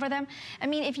caramel over them. I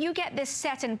mean, if you get this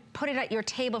set and put it at your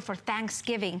table for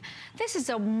Thanksgiving, this is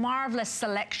a marvelous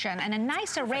selection and a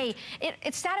nice array.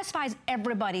 It satisfies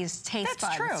everybody's taste buds.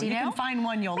 That's true. You know? Can find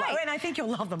one you'll love, and I think you'll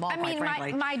love them all, quite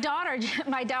frankly. my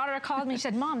daughter called me and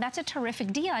said, "Mom, that's a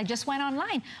terrific deal. I just went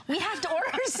online. We have to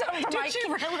order some for my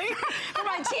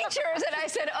teachers." And I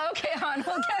said, "Okay, hon,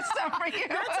 we'll get some for you."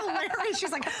 That's hilarious.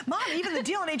 She's like, "Mom, even the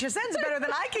deal on HSN is better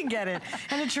than I can get it."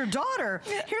 And it's your daughter.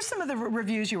 Here's some of the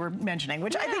reviews you were mentioning,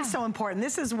 which I think is so important.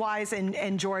 This is Wise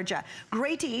in Georgia.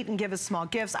 Great to eat and give as small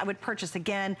gifts. I would purchase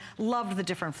again. Loved the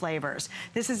different flavors.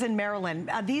 This is in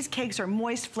Maryland. These cakes are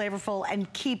moist, flavorful,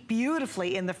 and keep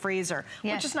beautifully in the freezer,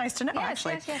 which is nice to know,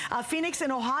 actually. Phoenix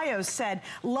in Ohio said,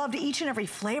 loved each and every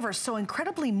flavor, so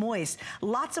incredibly moist.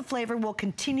 Lots of flavor, will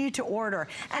continue to order.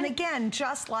 And again,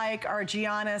 just like our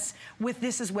Giannios with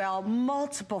this as well,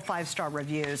 multiple 5-star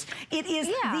reviews. It is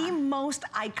the most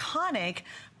iconic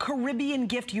Caribbean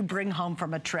gift you bring home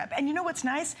from a trip. And you know what's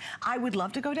nice? I would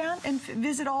love to go down and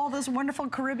visit all those wonderful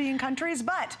Caribbean countries,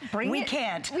 but we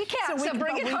can't. We can't, so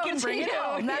bring it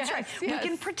home. That's right. We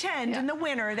can pretend in the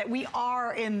winter that we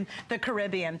are in the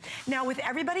Caribbean. Now, with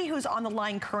everybody who's on the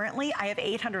line currently, I have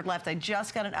 800 left. I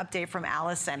just got an update from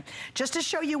Allison. Just to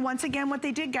show you once again what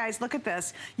they did, guys, look at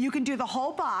this. You can do the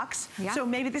whole box. So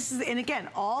maybe this is, and again,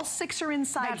 all 6 are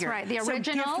inside here. That's right, the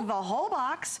original. So gift the whole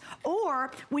box,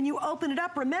 or when you open it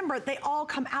up, remember, they all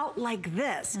come out like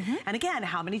this. And again,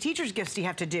 how many teacher's gifts do you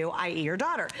have to do, i.e. your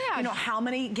daughter? You know, how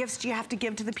many gifts do you have to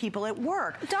give to the people at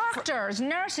work? Doctors,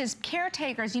 nurses,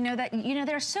 caretakers, you know,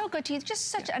 they're so good to you. Just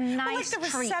such a nice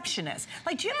like the receptionist.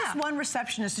 Like, do you have this one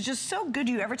receptionist who's just so good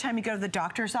to you every time you go to the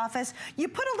doctor's office? You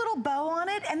put a little bow on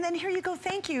it, and then here you go,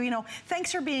 thank you. You know,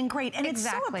 thanks for being great. And it's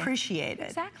so appreciated.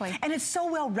 Exactly. And it's so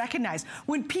well recognized.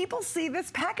 When people see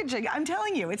this packaging, I'm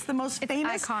telling you, it's the most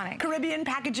famous Caribbean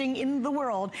packaging in the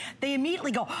world. They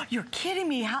immediately go, oh, you're kidding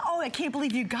me. Oh, I can't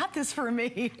believe you got this for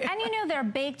me. And you know, they're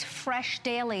baked fresh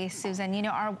daily, Susan. You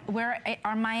know,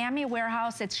 our Miami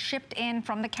warehouse, it's shipped in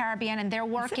from the Caribbean, and they're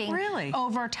working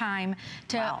overtime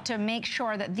to make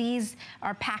sure that these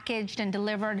are packaged and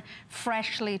delivered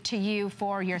freshly to you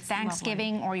for your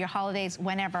Thanksgiving or your holidays,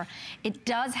 whenever. It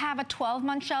does have a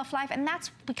 12-month shelf life, and that's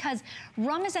because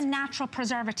rum is a natural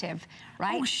preservative,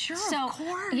 right? Oh, sure, so of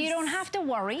course. You don't have to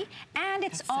worry, and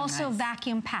it's also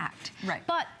vacuum packed. Right.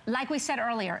 But like we said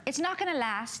earlier, it's not gonna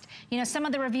last. You know, some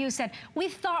of the reviews said, we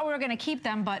thought we were gonna keep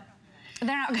them, but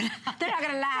They're not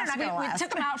gonna last. We took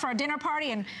them out for a dinner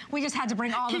party, and we just had to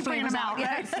bring all the flavors out.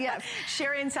 Yes, yes.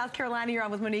 Sherry in South Carolina, you're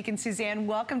on with Monique and Suzanne.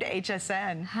 Welcome to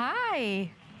HSN. Hi.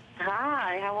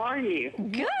 Hi, how are you?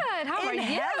 Good. How are you?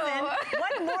 Heaven.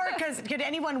 What more could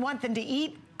anyone want than to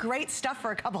eat great stuff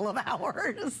for a couple of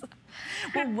hours?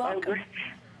 Well, welcome.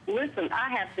 Listen, I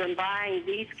have been buying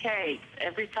these cakes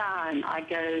every time I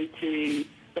go to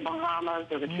the Bahamas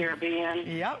or the Caribbean.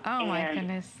 Yep. Oh, my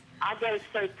goodness. I go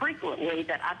so frequently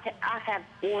that I have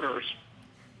orders.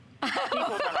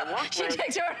 People that I work She with.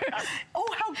 takes orders.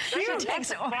 Oh, how They cute. don't want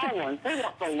the small ones. They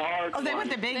want the large ones. They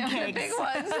want the big cakes. The big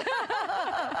ones.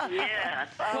 Yes.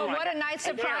 Oh Well, my what a God. nice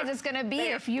And surprise it's going to be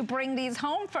if you bring these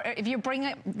home. If you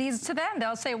bring these to them,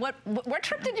 they'll say, "What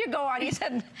trip did you go on?" You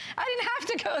said, "I didn't have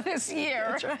to go this year."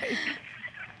 That's right.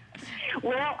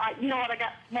 Well, you know what? I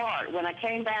got smart. When I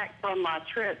came back from my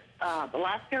trip the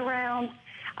last go round,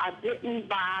 I didn't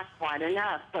buy quite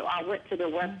enough, so I went to the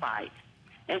website.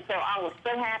 And so I was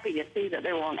so happy to see that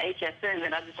they were on HSN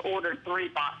that I just ordered 3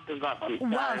 boxes of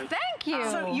them. Well, So, thank you.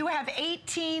 So you have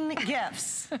 18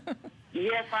 gifts.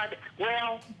 yes, I did.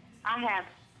 Well, I have.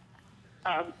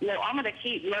 No, I'm going to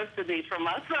keep most of these for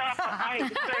myself. I hate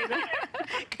to say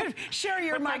that. Sherry,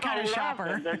 you're my Because kind of I love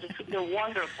shopper. them. They're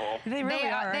wonderful. They really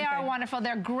are. They are wonderful.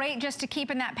 They're great just to keep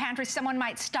in that pantry. Someone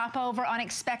might stop over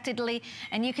unexpectedly,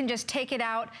 and you can just take it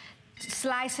out,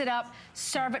 slice it up,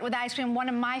 serve it with ice cream. One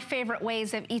of my favorite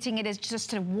ways of eating it is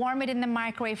just to warm it in the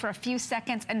microwave for a few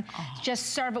seconds and just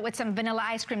serve it with some vanilla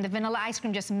ice cream. The vanilla ice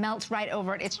cream just melts right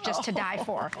over it. It's just to die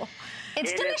for.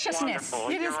 It's It is deliciousness. wonderful.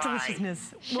 It You're is right.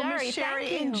 deliciousness. Well, Miss Sherry, Sherry,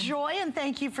 thank you. enjoy, and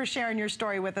thank you for sharing your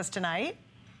story with us tonight.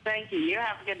 Thank you. You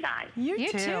have a good night. You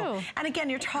You too. And again,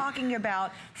 you're talking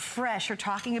about fresh, you're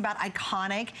talking about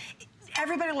iconic.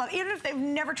 Everybody loves, even if they've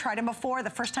never tried them before, the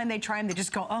first time they try them, they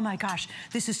just go, oh my gosh,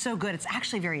 this is so good. It's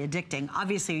actually very addicting.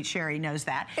 Obviously, Sherry knows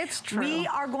that. It's true. We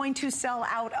are going to sell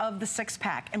out of the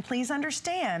 6-pack. And please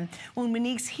understand, when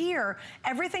Monique's here,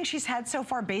 everything she's had so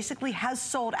far basically has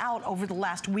sold out over the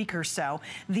last week or so.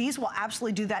 These will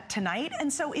absolutely do that tonight.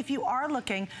 And so if you are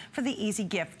looking for the easy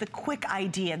gift, the quick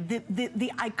idea,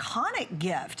 the iconic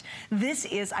gift, this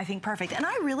is, I think, perfect. And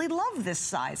I really love this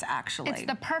size, actually. It's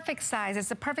the perfect size. It's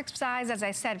the perfect size. As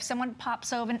I said, if someone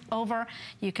pops over,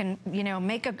 you can, you know,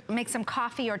 make some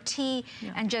coffee or tea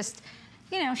and just,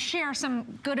 you know, share some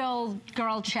good old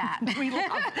girl chat.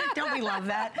 Don't we love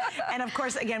that? And of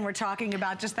course, again, we're talking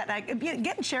about just that.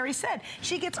 Again, Sherry said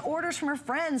she gets orders from her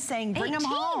friends saying, bring them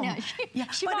 18. home.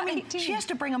 She but I bought mean, 18. she has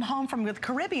to bring them home from the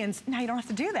Caribbeans. Now you don't have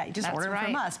to do that. You just That's order them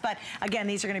from right. us. But again,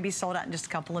 these are going to be sold out in just a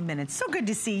couple of minutes. So good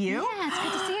to see you. Yeah, it's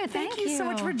good to see you. Thank you. you so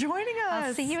much for joining us.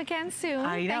 I'll see you again soon.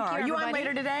 I know. Thank Are you on everybody.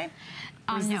 later today?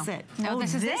 Or is No. this it? No, Oh,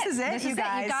 this is it. This is it, This you is it.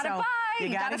 guys. You gotta So buy. You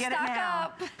gotta get stock it now.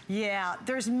 up. Yeah,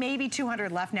 there's maybe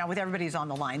 200 left now with everybody who's on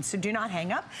the line. So do not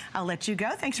hang up. I'll let you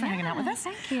go. Thanks for hanging out with us.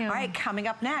 Thank you. All right, coming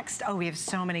up next. Oh, we have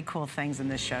so many cool things in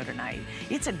this show tonight.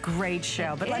 It's a great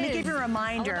show. But let me give you a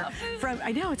reminder from,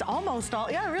 I know it's almost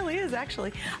all, yeah, it really is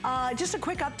actually. Just a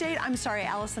quick update. I'm sorry,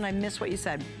 Allison, I missed what you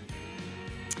said.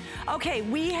 Okay,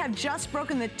 we have just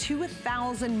broken the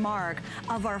 2,000 mark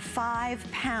of our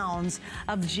 5 pounds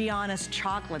of Giannios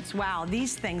chocolates. Wow,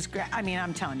 these things, I mean,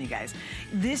 I'm telling you guys,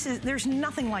 there's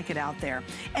nothing like it out there.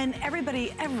 And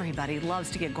everybody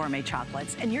loves to get gourmet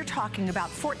chocolates. And you're talking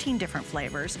about 14 different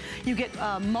flavors. You get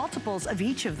multiples of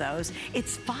each of those.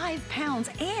 It's 5 pounds.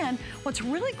 And what's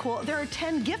really cool, there are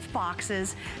 10 gift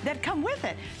boxes that come with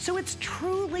it. So it's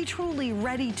truly, truly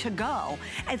ready to go.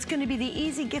 It's gonna be the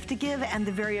easy gift to give and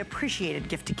the very appreciated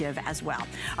gift to give as well.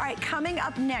 All right, coming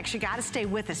up next, you gotta stay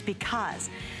with us because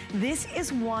this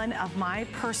is one of my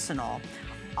personal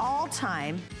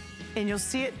all-time, and you'll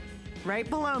see it right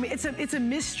below me. It's a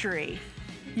mystery.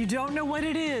 You don't know what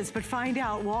it is, but find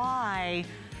out why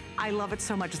I love it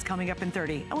so much. It's coming up in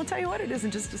 30. I will tell you what it is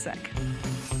in just a sec.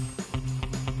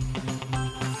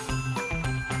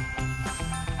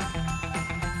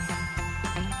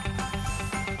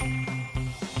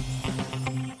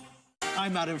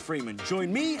 I'm Adam Freeman.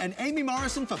 Join me and Amy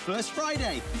Morrison for First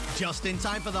Friday. Just in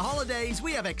time for the holidays,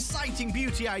 we have exciting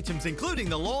beauty items, including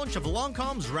the launch of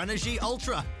Lancome's Rénergie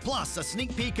Ultra, plus a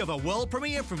sneak peek of a world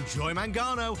premiere from Joy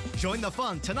Mangano. Join the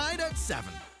fun tonight at 7.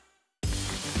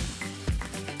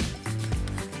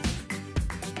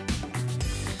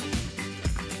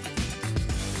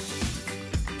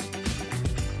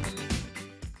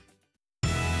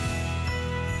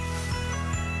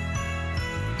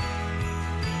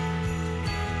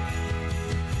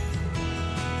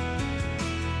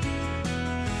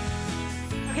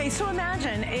 Okay, so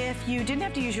imagine if you didn't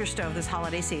have to use your stove this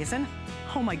holiday season.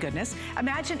 Oh my goodness.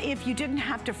 Imagine if you didn't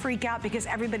have to freak out because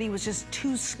everybody was just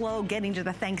too slow getting to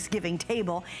the Thanksgiving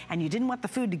table and you didn't want the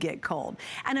food to get cold.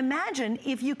 And imagine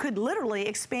if you could literally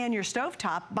expand your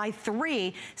stovetop by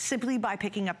 3 simply by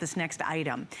picking up this next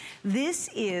item. This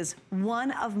is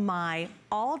one of my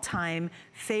all-time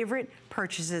favorite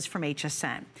purchases from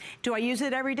HSN. Do I use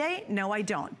it every day? No, I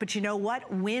don't. But you know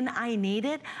what? When I need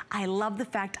it, I love the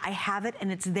fact I have it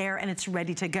and it's there and it's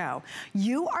ready to go.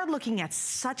 You are looking at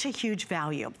such a huge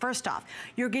value. First off,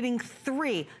 you're getting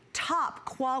 3 top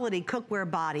quality cookware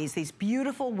bodies, these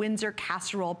beautiful Windsor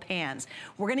casserole pans.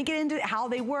 We're gonna get into how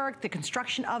they work, the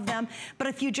construction of them, but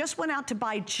if you just went out to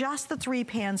buy just the 3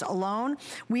 pans alone,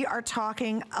 we are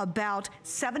talking about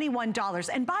 $71.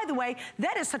 And by the way,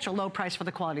 that is such a low price for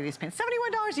the quality of these pans.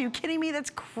 $71, are you kidding me? That's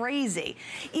crazy.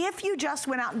 If you just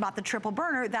went out and bought the triple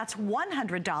burner, that's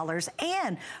 $100.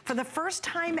 And for the first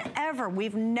time ever,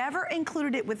 we've never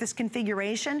included it with this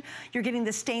configuration, you're getting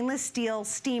the stainless steel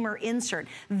steamer insert.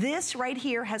 This right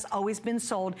here has always been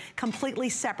sold completely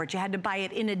separate. You had to buy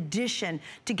it in addition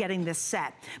to getting this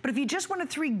set. But if you just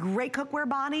wanted 3 great cookware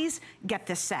bodies, get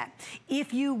this set.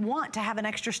 If you want to have an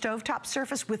extra stovetop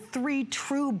surface with 3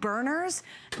 true burners,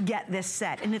 get this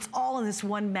set. And it's all in this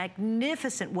one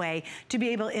magnificent way to be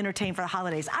able to entertain for the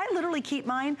holidays. I literally keep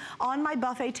mine on my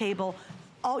buffet table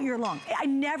all year long. I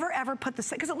never ever put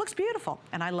this, because it looks beautiful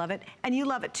and I love it and you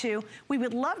love it too. We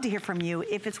would love to hear from you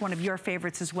if it's one of your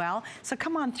favorites as well. So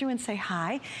come on through and say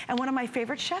hi. And one of my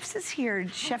favorite chefs is here,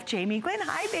 Chef Jamie Gwen.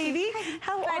 Hi, baby.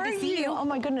 How are you? Glad to see you. Oh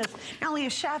my goodness. Not only a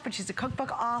chef, but she's a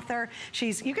cookbook author.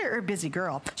 You're a busy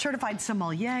girl. Certified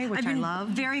sommelier, which I love.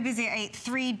 Very busy. I ate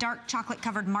 3 dark chocolate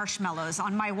covered marshmallows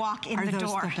on my walk in the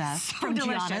door. Are those the best? So From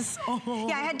delicious. Giannios. Oh.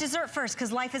 Yeah, I had dessert first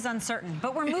because life is uncertain,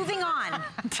 but we're moving on.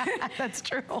 That's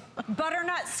true.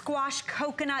 Butternut squash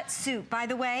coconut soup. By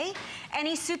the way,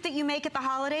 any soup that you make at the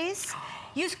holidays,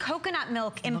 use coconut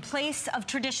milk in place of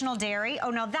traditional dairy. Oh,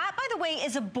 now that, by the way,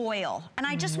 is a boil. And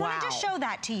I just wanted to show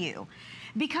that to you.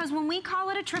 Because when we call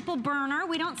it a triple burner,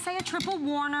 we don't say a triple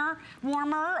warmer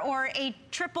or a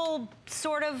triple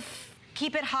sort of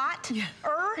keep it hot.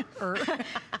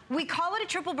 We call it a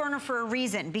triple burner for a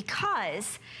reason,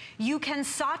 because you can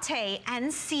saute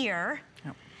and sear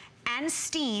and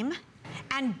steam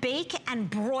and bake and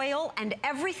broil and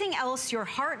everything else your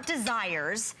heart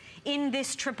desires in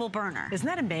this triple burner. Isn't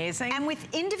that amazing? And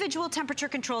with individual temperature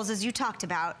controls, as you talked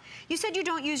about, you said you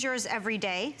don't use yours every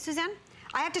day, Suzanne?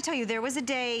 I have to tell you, there was a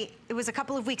day, it was a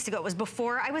couple of weeks ago, it was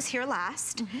before I was here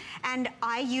last, and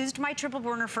I used my triple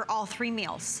burner for all 3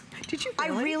 meals. Did you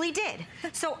really? I really did.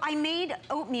 So I made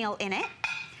oatmeal in it,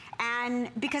 and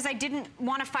because I didn't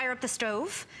want to fire up the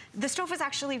stove was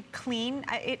actually clean.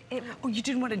 Oh, you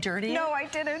didn't want to dirty it? No, I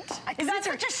didn't. Is that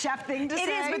such a chef thing to say? It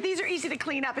is, but these are easy to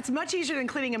clean up. It's much easier than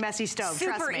cleaning a messy stove,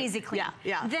 trust me. Super easy clean.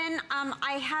 Yeah. Then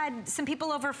I had some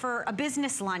people over for a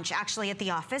business lunch actually at the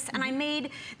office, and I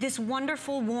made this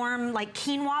wonderful warm like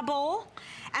quinoa bowl.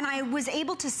 And I was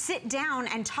able to sit down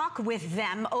and talk with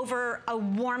them over a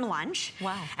warm lunch.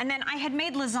 Wow. And then I had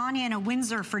made lasagna in a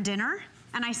Windsor for dinner,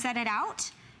 and I set it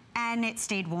out. And it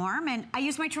stayed warm, and I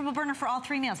used my triple burner for all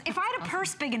 3 meals. If I had a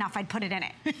purse big enough, I'd put it in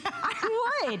it.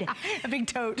 I would. A big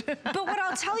tote. But what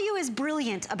I'll tell you is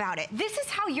brilliant about it. This is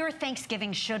how your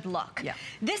Thanksgiving should look. Yeah.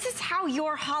 This is how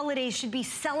your holidays should be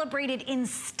celebrated in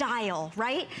style,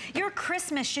 right? Your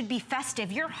Christmas should be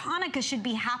festive. Your Hanukkah should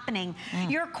be happening.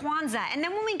 Your Kwanzaa. And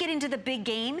then when we get into the big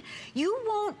game, you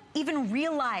won't even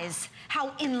realize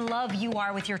how in love you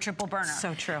are with your triple burner.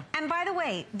 So true. And by the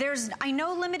way, there's, I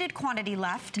know, limited quantity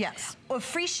left. Yes.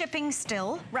 Free shipping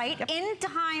still, right? Yep. In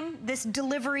time, this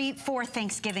delivery for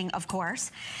Thanksgiving, of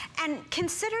course. And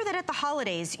consider that at the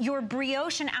holidays, your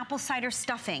brioche and apple cider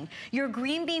stuffing, your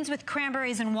green beans with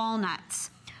cranberries and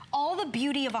walnuts, all the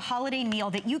beauty of a holiday meal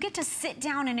that you get to sit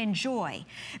down and enjoy,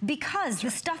 because the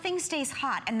stuffing stays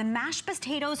hot and the mashed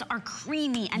potatoes are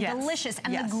creamy and delicious,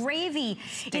 and the gravy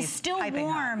is still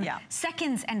warm,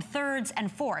 seconds and thirds and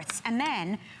fourths. And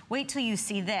then wait till you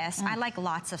see this. I like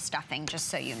lots of stuffing, just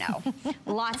so you know.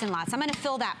 Lots and lots. I'm gonna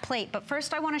fill that plate, but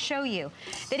first I wanna show you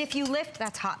that if you lift,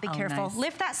 that's hot, be careful. Nice.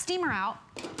 Lift that steamer out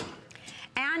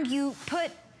and you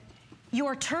put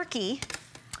your turkey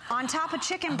on top of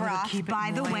chicken broth,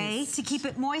 by the way, to keep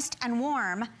it moist and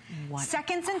warm. What?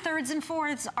 Seconds and thirds and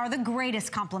fourths are the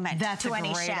greatest compliment to any chef. That's a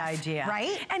great idea.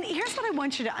 Right? And here's what I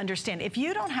want you to understand. If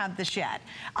you don't have this yet,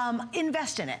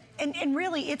 invest in it. And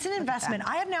really, it's an investment.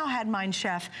 I have now had mine,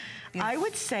 Chef, I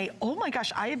would say, oh my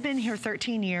gosh, I have been here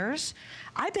 13 years.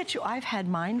 I bet you I've had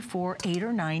mine for 8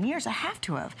 or 9 years. I have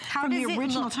to have. How from does the it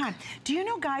original look? time. Do you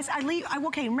know, guys,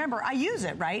 okay, remember, I use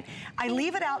it, right? I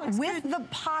leave it out with the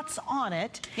pots on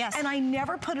it. Yes. And I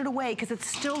never put it away because it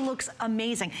still looks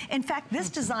amazing. In fact, this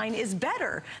design is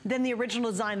better than the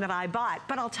original design that I bought.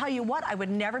 But I'll tell you what, I would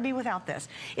never be without this.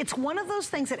 It's one of those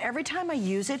things that every time I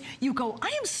use it, you go, I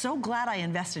am so glad I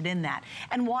invested in that.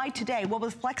 And why today? Well,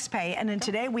 with FlexPay, and then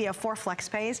today we have 4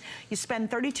 FlexPays. You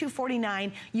spend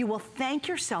 $32.49. You will thank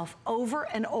yourself over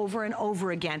and over and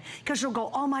over again because you'll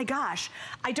go, oh my gosh,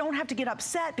 I don't have to get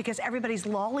upset because everybody's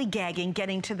lollygagging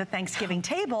getting to the Thanksgiving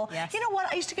table. Yes. You know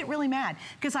what? I used to get really mad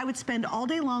because I would spend all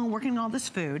day long working on all this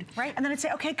food. Right. And then I'd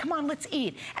say, okay, come on, let's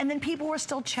eat. And then people were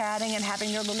still chatting and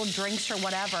having their little drinks or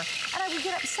whatever. And I would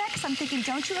get upset because I'm thinking,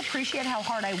 don't you appreciate how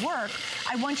hard I work?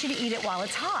 I want you to eat it while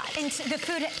it's hot. And the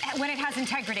food, when it has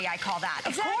integrity, I call that. Of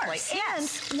Exactly. course.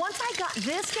 Yes. And once I got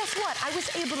this, guess what? I was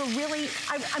able to really,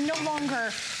 I'm no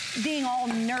longer being all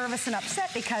nervous and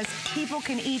upset because people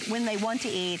can eat when they want to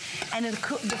eat and the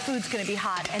food's gonna be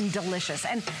hot and delicious.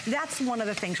 And that's one of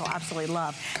the things you'll absolutely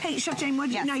love. Hey, Chef Jane,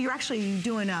 now you're actually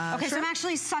doing Okay, shrimp? so I'm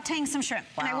actually sauteing some shrimp.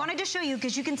 Wow. And I wanted to show you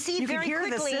because you can see very quickly. You can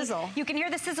hear the sizzle. You can hear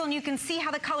the sizzle and you can see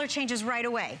how the color changes right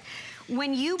away.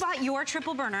 When you bought your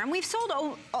triple burner, and we've sold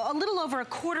a little over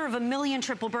 250,000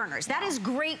 triple burners. That is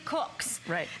great cooks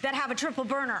that have a triple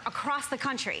burner across the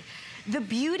country. The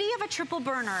beauty of a triple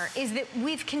burner is that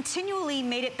we've continually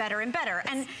made it better and better.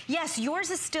 And yes, yours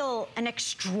is still an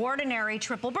extraordinary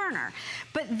triple burner,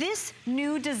 but this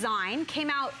new design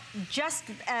came out just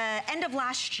end of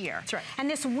last year. That's right. And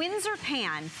this Windsor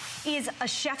pan is a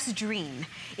chef's dream.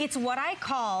 It's what I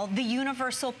call the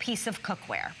universal piece of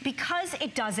cookware because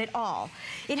it does it all.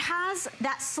 It has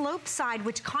that sloped side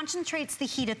which concentrates the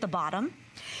heat at the bottom.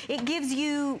 It gives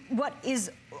you what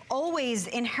is always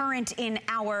inherent in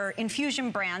our infusion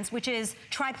brands, which is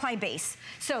tri-ply base.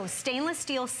 So stainless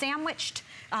steel sandwiched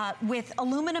with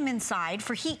aluminum inside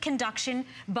for heat conduction,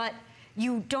 but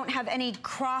you don't have any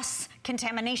cross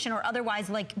contamination or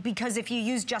otherwise, because if you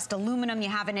use just aluminum, you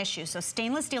have an issue. So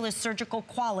stainless steel is surgical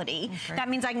quality. Okay. That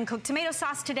means I can cook tomato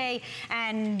sauce today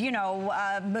and,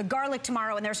 garlic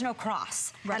tomorrow, and there's no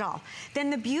cross at all.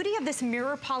 Then the beauty of this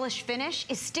mirror polish finish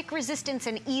is stick resistance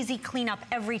and easy cleanup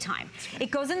every time.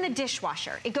 It goes in the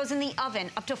dishwasher. It goes in the oven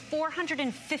up to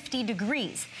 450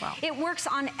 degrees. Wow. It works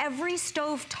on every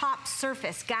stove top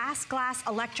surface, gas, glass,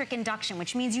 electric, induction,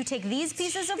 which means you take these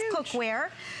pieces of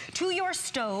cookware to your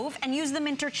stove and use them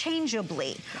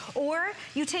interchangeably. Or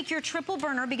you take your triple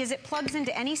burner because it plugs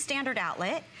into any standard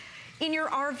outlet in your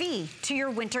RV, to your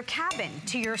winter cabin,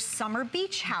 to your summer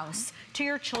beach house, to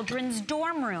your children's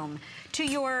dorm room, to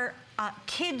your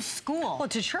kids' school. Well,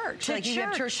 to church. To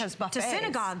church, church has buffets. to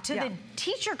synagogue, to the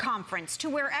teacher conference, to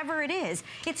wherever it is.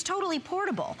 It's totally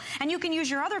portable. And you can use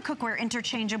your other cookware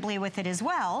interchangeably with it as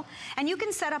well. And you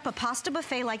can set up a pasta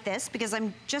buffet like this because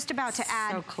I'm just about to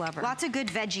add lots of good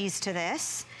veggies to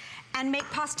this and make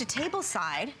pasta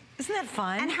tableside. Isn't that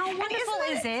fun? And how wonderful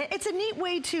is it? It's a neat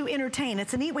way to entertain.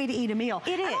 It's a neat way to eat a meal.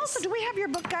 It is. And also, do we have your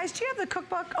book, guys? Do you have the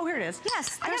cookbook? Oh, here it is.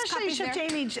 Yes, I gotta show you, Chef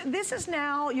Jamie. This is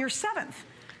now your 7th.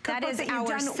 That is our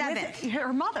 7th. With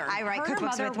her mother. I write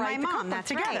cookbooks with my mom. That's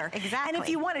together. Right. Exactly. And if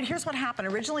you want it, here's what happened.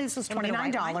 Originally, this was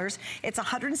 $29. It's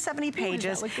 170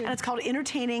 pages, and it's called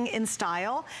Entertaining in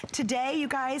Style. Today, you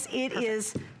guys, it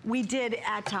is, we did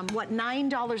at,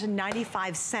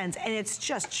 $9.95, and it's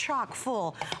just chock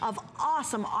full of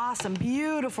awesome, awesome,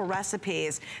 beautiful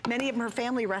recipes. Many of them are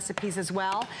family recipes as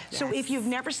well. Yes. So if you've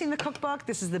never seen the cookbook,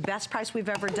 this is the best price we've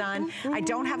ever done. I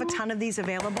don't have a ton of these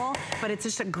available, but it's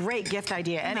just a great gift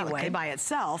idea anyway by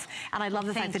itself. And I love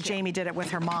the fact that Jamie did it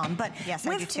with her mom. But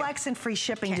with Flex and free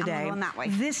shipping today,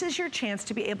 this is your chance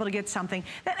to be able to get something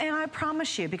that, and I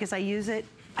promise you, because I use it,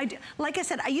 like I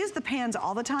said, I use the pans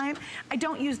all the time. I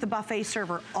don't use the buffet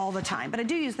server all the time, but I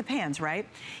do use the pans, right?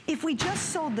 If we just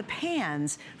sold the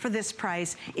pans for this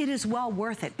price, it is well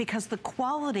worth it because the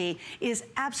quality is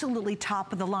absolutely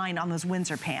top of the line on those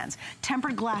Windsor pans.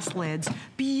 Tempered glass lids,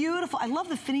 beautiful. I love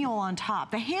the finial on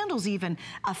top. The handle's even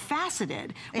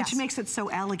faceted, which makes it so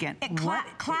elegant.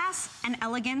 Class and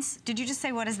elegance. Did you just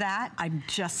say what is that? I'm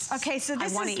just, okay, so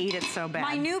this I want to eat it so bad.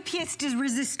 My new pièce de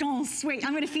résistance. Wait,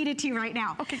 I'm going to feed it to you right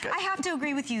now. Okay, good. I have to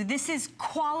agree with you. This is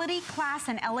quality, class,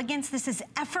 and elegance. This is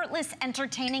effortless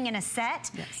entertaining in a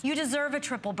set. Yes. You deserve a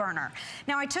triple burner.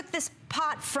 Now, I took this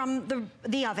pot from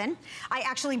the oven. I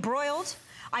actually broiled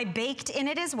I baked in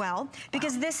it as well,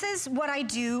 because this is what I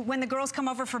do when the girls come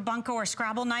over for bunko or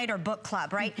Scrabble night or book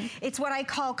club, right? It's what I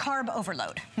call carb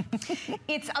overload.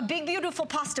 It's a big, beautiful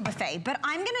pasta buffet, but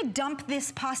I'm gonna dump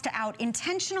this pasta out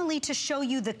intentionally to show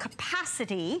you the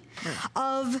capacity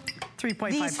of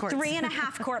 3.5 these quarts.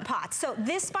 3.5 quart pots. So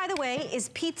this, by the way, is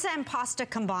pizza and pasta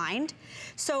combined.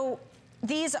 So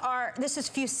this is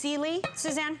fusilli,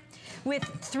 Suzanne, with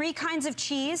 3 kinds of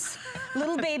cheese,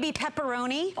 little baby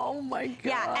pepperoni. Oh my God.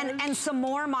 Yeah, and some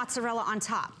more mozzarella on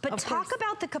top. But talk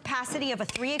about the capacity of a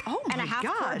 3.5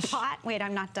 quart pot. Wait,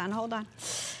 I'm not done, hold on.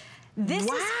 This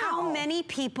is how many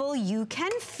people you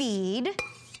can feed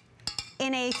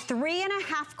in a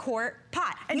 3.5 quart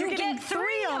pot. And you're getting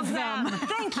 3 of them.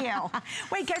 Thank you.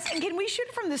 Wait, guys, and can we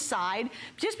shoot from the side?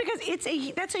 Just because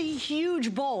that's a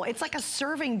huge bowl. It's like a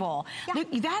serving bowl. Yeah.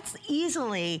 Look, that's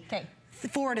easily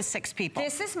 4 to 6 people.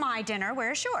 This is my dinner,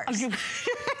 where's yours?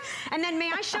 And then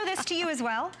may I show this to you as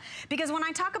well? Because when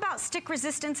I talk about stick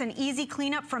resistance and easy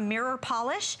cleanup from mirror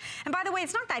polish, and by the way,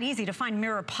 it's not that easy to find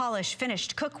mirror polish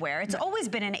finished cookware. It's always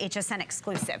been an HSN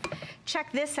exclusive.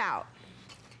 Check this out.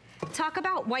 Talk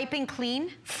about wiping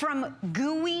clean from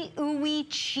gooey, ooey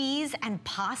cheese and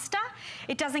pasta.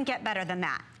 It doesn't get better than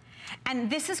that. And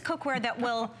this is cookware that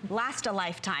will last a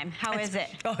lifetime. How is it?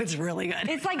 Oh, it's really good.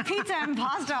 It's like pizza and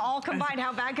pasta all combined.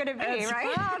 How bad could it be, it's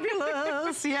right?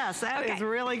 Fabulous. Yes, that is a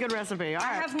really good recipe. All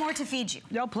I right. have more to feed you.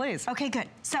 No, please. Okay, good.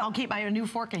 So I'll keep my new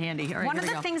fork handy. All right, one of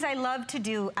the things I love to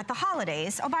do at the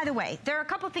holidays, oh, by the way, there are a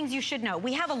couple things you should know.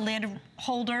 We have a lid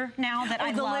holder now that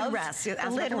I love. The lid rest. The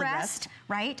lid rest,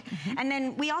 right? And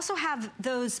then we also have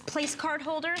those place card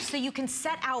holders, so you can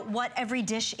set out what every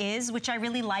dish is, which I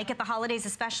really like at the holidays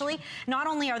especially. Not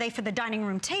only are they for the dining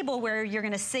room table where you're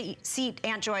gonna seat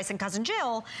Aunt Joyce and Cousin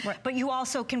Jill, but you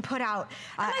also can put out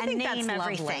and name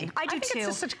everything. I do too. It's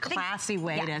just such a classy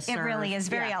way to serve. It really is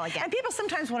very elegant. And people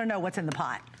sometimes want to know what's in the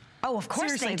pot. Oh, of course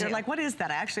Seriously, they do. They're like, what is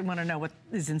that? I actually want to know what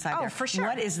is inside there. Oh, for sure.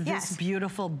 What is this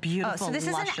beautiful, beautiful, so this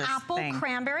is an apple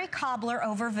cranberry cobbler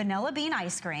over vanilla bean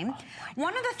ice cream.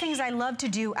 One of the things I love to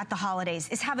do at the holidays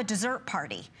is have a dessert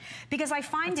party, because I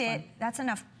find that's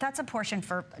enough. That's a portion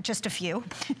for just a few,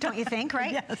 don't you think,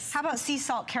 right? Yes. How about sea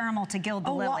salt caramel to gild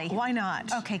the lily? Why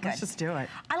not? Okay, good. Let's just do it.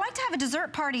 I like to have a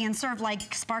dessert party and serve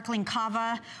like sparkling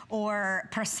cava or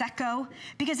prosecco,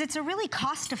 because it's a really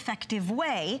cost-effective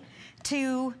way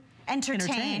to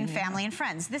entertain family and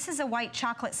friends. This is a white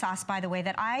chocolate sauce, by the way,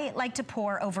 that I like to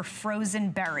pour over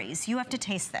frozen berries. You have to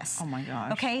taste this. Oh my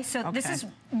gosh. Okay, so this is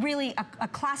really a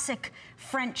classic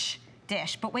French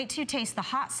dish, but wait till you taste the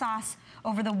hot sauce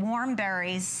over the warm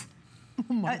berries.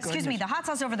 Excuse me, the hot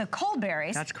sauce over the cold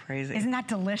berries. That's crazy. Isn't that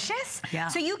delicious? Yeah.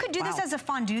 So you could do this as a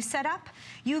fondue setup.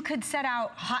 You could set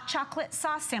out hot chocolate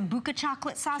sauce, Sambuca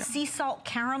chocolate sauce, sea salt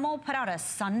caramel, put out a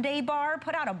sundae bar,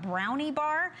 put out a brownie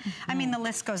bar. I mean, the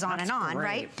list goes on and on,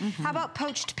 right? How about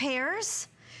poached pears?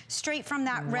 Straight from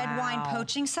that red wine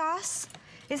poaching sauce.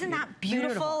 Isn't that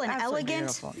beautiful and elegant?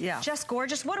 Beautiful. Yeah. Just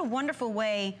gorgeous. What a wonderful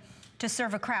way to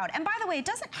serve a crowd. And by the way, it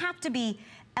doesn't have to be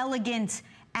elegant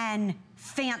and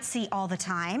fancy all the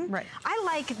time. Right. I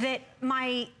like that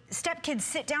my stepkids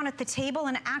sit down at the table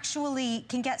and actually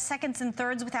can get seconds and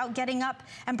thirds without getting up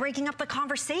and breaking up the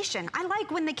conversation. I like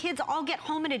when the kids all get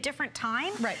home at a different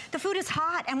time. Right. The food is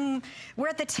hot and we're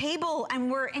at the table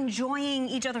and we're enjoying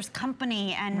each other's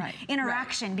company and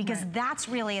interaction, because that's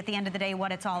really at the end of the day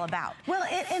what it's all about. Well,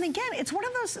 and again, it's one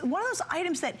of those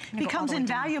items that becomes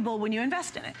invaluable when you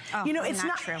invest in it. Oh, you know, it's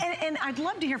not true? And I'd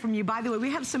love to hear from you. By the way,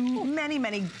 we have some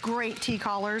many great tea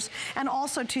collars, and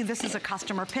also too, this is a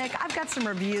customer pick. I've got some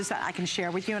reviews that I can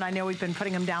share with you, and I know we've been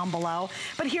putting them down below.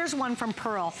 But here's one from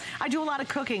Pearl. I do a lot of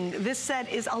cooking. This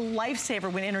set is a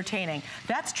lifesaver when entertaining.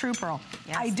 That's true, Pearl.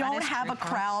 Yes, I don't have a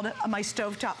crowd on my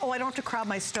stovetop. Oh, I don't have to crowd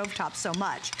my stovetop so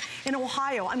much. In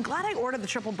Ohio, I'm glad I ordered the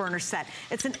triple burner set.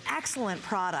 It's an excellent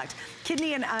product.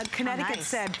 Kidney in Connecticut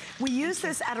said, we used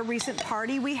this at a recent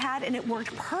party we had, and it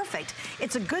worked perfect.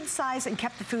 It's a good size and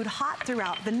kept the food hot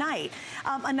throughout the night.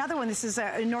 Another one, this is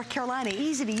in North Carolina,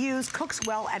 easy to use, cooks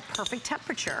well at perfect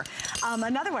temperature.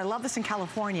 Another one, I love this in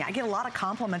California. I get a lot of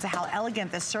compliments of how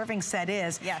elegant this serving set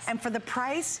is. Yes. And for the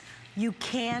price, you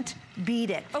can't beat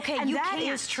it. Okay, and you that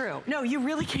can't. is true. No, you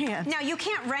really can't. Now, you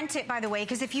can't rent it, by the way,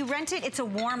 because if you rent it, it's a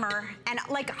warmer, and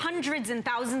like hundreds and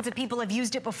thousands of people have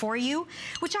used it before you,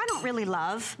 which I don't really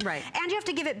love. Right. And you have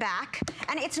to give it back.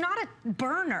 And it's not a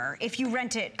burner if you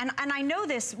rent it. And I know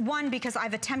this, one, because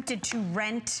I've attempted to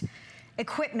rent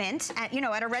equipment at,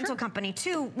 at a rental company.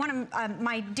 Two, one of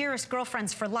my dearest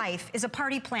girlfriends for life is a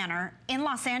party planner in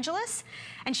Los Angeles,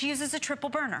 and she uses a triple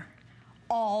burner.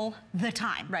 all the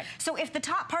time. Right. So if the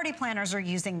top party planners are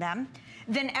using them,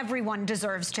 then everyone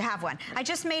deserves to have one. I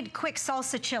just made quick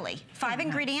salsa chili. 5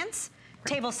 ingredients,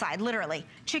 table side, literally.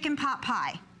 Chicken pot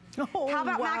pie. Oh, how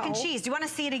about mac and cheese? Do you want to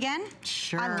see it again?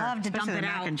 Sure. I love to dump it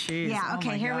out. Mac and cheese. Yeah,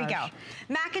 okay, here we go. gosh.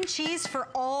 Mac and cheese for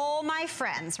all my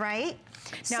friends, right?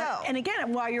 Now, so, and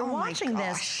again, while you're watching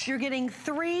this, you're getting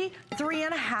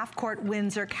 3.5 quart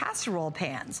Windsor casserole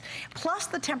pans, plus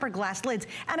the tempered glass lids.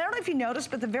 And I don't know if you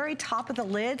noticed, but the very top of the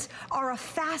lids are a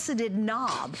faceted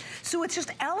knob. So it's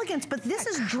just elegance, but this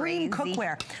is dream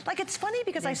cookware. Like, it's funny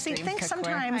because I think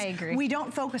sometimes we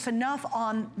don't focus enough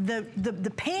on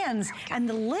the pans and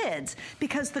the lids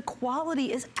because the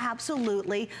quality is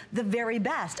absolutely the very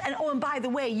best. And oh, and by the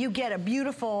way, you get a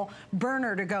beautiful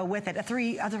burner to go with it, a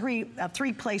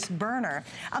three-place burner.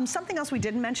 Something else we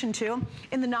didn't mention too,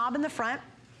 in the knob in the front,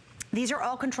 these are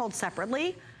all controlled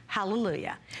separately.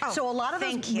 Hallelujah. Oh, so a lot of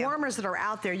those warmers that are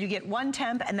out there, you get one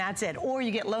temp and that's it. Or you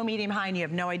get low, medium, high and you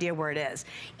have no idea where it is.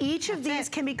 Each of these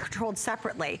can be controlled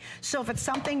separately. So if it's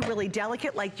something really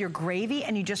delicate like your gravy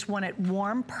and you just want it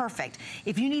warm, perfect.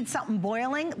 If you need something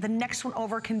boiling, the next one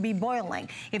over can be boiling.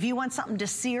 If you want something to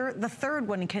sear, the third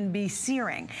one can be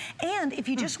searing. And if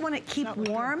you just want it keep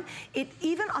warm, it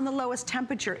even on the lowest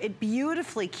temperature, it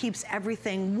beautifully keeps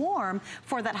everything warm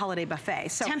for that holiday buffet.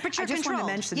 So temperature I just controlled.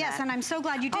 want to mention that. Yes, and I'm so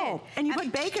glad you did. Oh, and you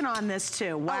put bacon on this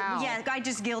too. Wow. Oh, yeah, I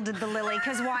just gilded the lily,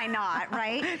 because why not,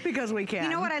 right? Because we can. You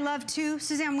know what I love too,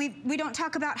 Suzanne? We don't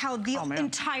talk about how the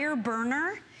entire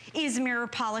burner is mirror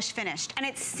polish finished, and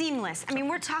it's seamless. I mean,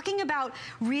 we're talking about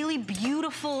really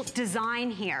beautiful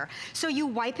design here. So you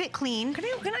wipe it clean.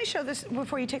 Can I show this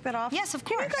before you take that off? Yes, of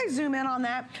course. Can you guys zoom in on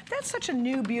that? That's such a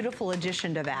new, beautiful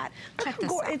addition to that. Check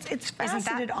this out. It's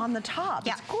faceted on the top.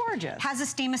 Yeah. It's gorgeous. Has a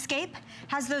steam escape,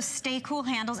 has those stay cool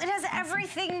handles. It has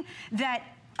everything that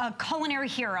a culinary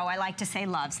hero, I like to say,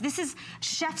 loves. This is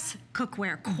chef's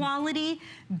cookware. Quality,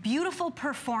 beautiful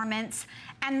performance,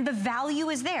 and the value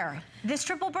is there. This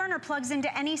triple burner plugs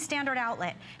into any standard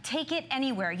outlet. Take it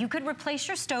anywhere. You could replace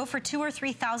your stove for $2,000 or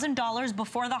 $3,000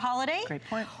 before the holiday. Great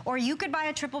point. Or you could buy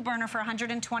a triple burner for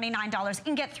 $129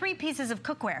 and get 3 pieces of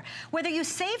cookware. Whether you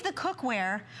save the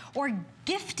cookware or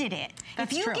gifted it.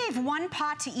 That's if you true. gave one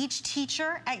pot to each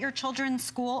teacher at your children's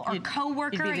school or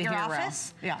co-worker at your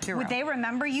office, would they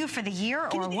remember you for the year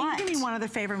or what? Can you do me one other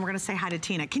favor, and we're going to say hi to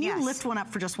Tina. Can you lift one up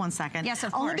for just 1 second? Yes,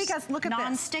 of course. Only because look at this.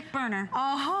 Non-stick burner.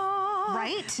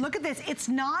 Right? Look at this. It's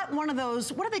not one of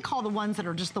those, what do they call the ones that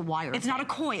are just the wire? It's not a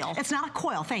coil. It's not a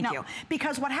coil, thank you.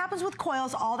 Because what happens with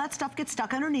coils, all that stuff gets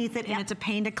stuck underneath it and it's a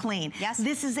pain to clean. Yes.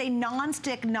 This is a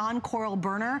non-stick, non-coil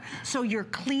burner, so your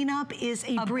cleanup is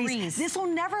a breeze. This will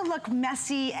never look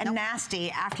messy and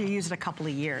nasty after you use it a couple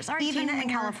of years. All right, Even Tina in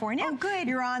California. Oh, good.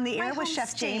 You're on the air with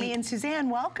Chef Jamie and Suzanne.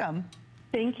 Welcome.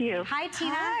 Thank you. Hi,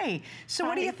 Tina. Hi. So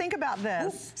what do you think about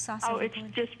this? Oh, it's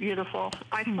just beautiful.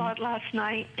 I saw it last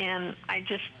night, and I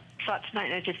just saw it tonight,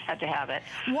 and I just had to have it.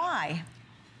 Why?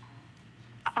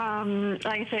 Like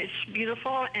I said, it's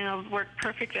beautiful, and it'll work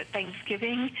perfect at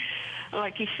Thanksgiving,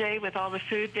 like you say, with all the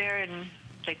food there, and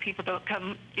like people don't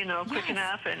come, you know, quick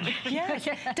enough. And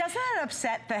Doesn't that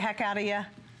upset the heck out of you?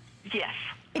 Yes.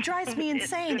 It drives me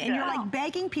insane, and you're like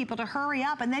begging people to hurry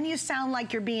up, and then you sound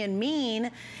like you're being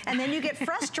mean, and then you get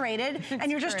frustrated,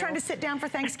 and you're just trying to sit down for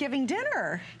Thanksgiving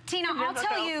dinner. Tina, I'll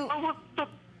tell you,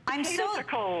 I'm so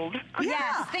cold.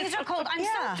 Yes, things are cold. I'm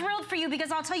so thrilled for you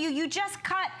because I'll tell you, you just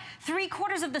cut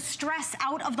 3/4 of the stress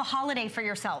out of the holiday for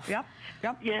yourself. Yep.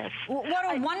 Yes.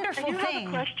 What a wonderful thing. I have a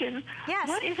question. Yes.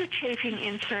 What is a chafing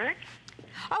insert?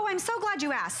 Oh, I'm so glad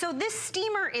you asked. So this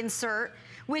steamer insert,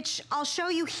 which I'll show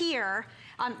you here,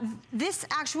 this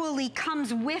actually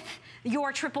comes with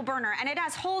your triple burner, and it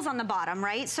has holes on the bottom,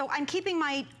 right? So I'm keeping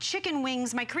my chicken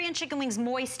wings, my Korean chicken wings,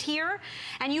 moist here,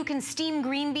 and you can steam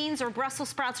green beans or Brussels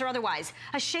sprouts or otherwise.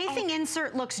 A chafing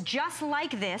insert looks just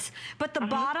like this, but the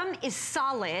bottom is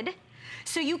solid.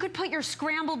 So you could put your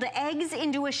scrambled eggs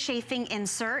into a chafing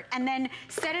insert and then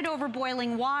set it over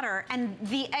boiling water, and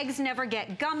the eggs never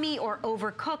get gummy or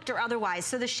overcooked or otherwise.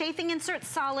 So the chafing insert's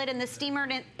solid, and the steamer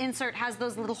insert has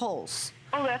those little holes.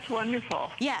 Oh, that's wonderful.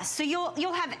 Yes, so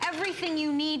you'll have everything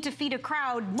you need to feed a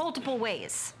crowd multiple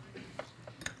ways.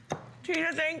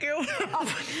 Tina, thank you.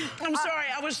 I'm sorry,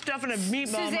 I was stuffing a meatball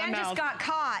in my mouth. Suzanne just got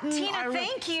caught. Tina,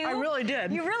 thank you. I really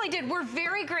did. You really did. We're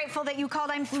very grateful that you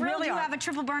called. I'm thrilled you have a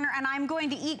triple burner, and I'm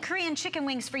going to eat Korean chicken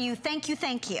wings for you. Thank you,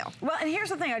 thank you. Well, and here's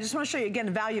the thing. I just want to show you again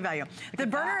the value. The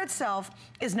burner itself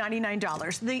is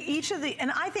 $99.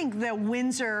 And I think the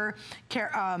Windsor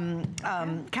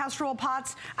casserole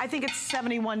pots, I think it's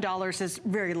 $71 is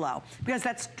very low because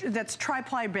that's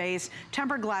tri-ply base,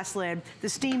 tempered glass lid, the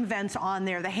steam vents on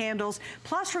there, the handles.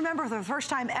 Plus, remember, for the first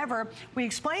time ever, we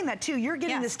explained that too. You're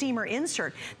getting the steamer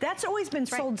insert. That's always been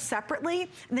sold separately,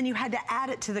 and then you had to add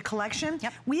it to the collection.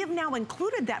 We have now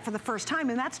included that for the first time,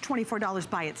 and that's $24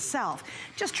 by itself.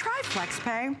 Just try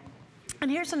FlexPay. And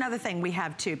here's another thing we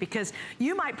have too, because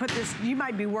you might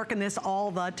be working this all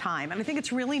the time. And I think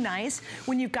it's really nice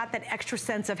when you've got that extra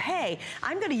sense of, hey,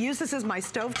 I'm gonna use this as my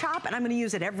stovetop and I'm gonna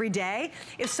use it every day.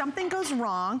 If something goes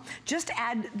wrong, just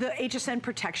add the HSN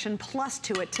Protection Plus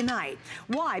to it tonight.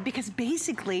 Why? Because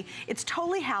basically, it's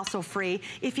totally hassle-free.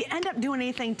 If you end up doing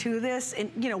anything to this,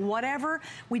 and you know, whatever,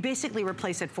 we basically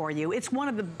replace it for you. It's one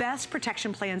of the best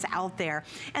protection plans out there.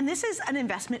 And this is an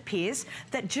investment piece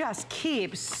that just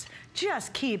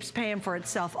keeps paying for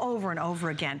itself over and over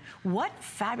again. What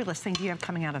fabulous thing do you have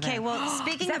coming out of that? Okay, well,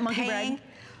 speaking of paying,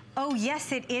 oh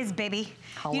yes it is, baby.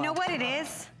 Hello. You know what it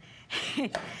is?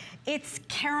 It's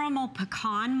caramel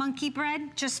pecan monkey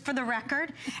bread, just for the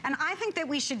record. And I think that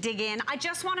we should dig in. I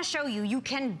just want to show you, you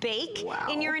can bake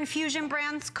in your Infusion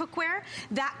Brands cookware,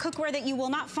 that cookware that you will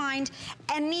not find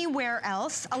anywhere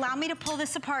else. Allow me to pull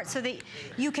this apart so that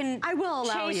you can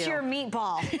chase your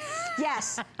meatball.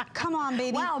 Yes, come on,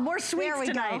 baby. Wow, more sweets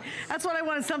tonight. Go. That's what I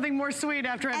wanted, something more sweet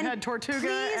after I've had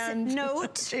Tortuga and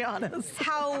note Giannios.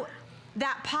 how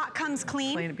that pot comes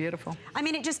clean. Clean and beautiful. I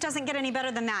mean, it just doesn't get any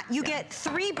better than that. You get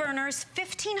 3 burners,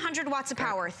 1,500 watts of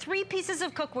power, 3 pieces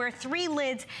of cookware, 3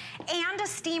 lids, and a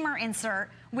steamer insert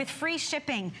with free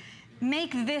shipping.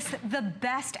 Make this the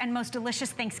best and most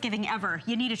delicious Thanksgiving ever.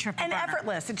 You need a triple burner. And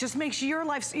effortless. It just makes your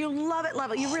life, you'll love it,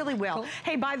 love it. You really will. Cool.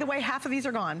 Hey, by the way, half of these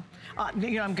are gone.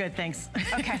 You know, I'm good, thanks.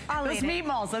 Okay, those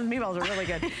meatballs are really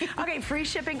good. Okay, free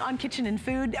shipping on kitchen and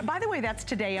food. By the way, that's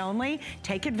today only.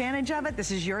 Take advantage of it. This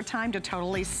is your time to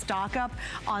totally stock up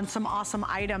on some awesome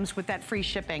items with that free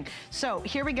shipping. So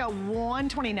here we go,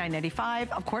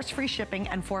 $129.95. Of course, free shipping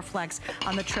and 4 flex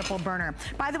on the triple burner.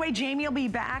 By the way, Jamie will be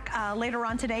back later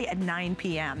on today at 9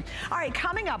 p.m. All right,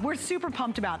 coming up, we're super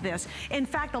pumped about this. In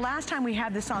fact, the last time we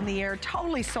had this on the air,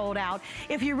 totally sold out.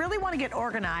 If you really want to get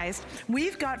organized,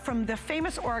 we've got from the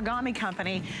famous origami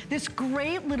company, this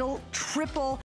great little triple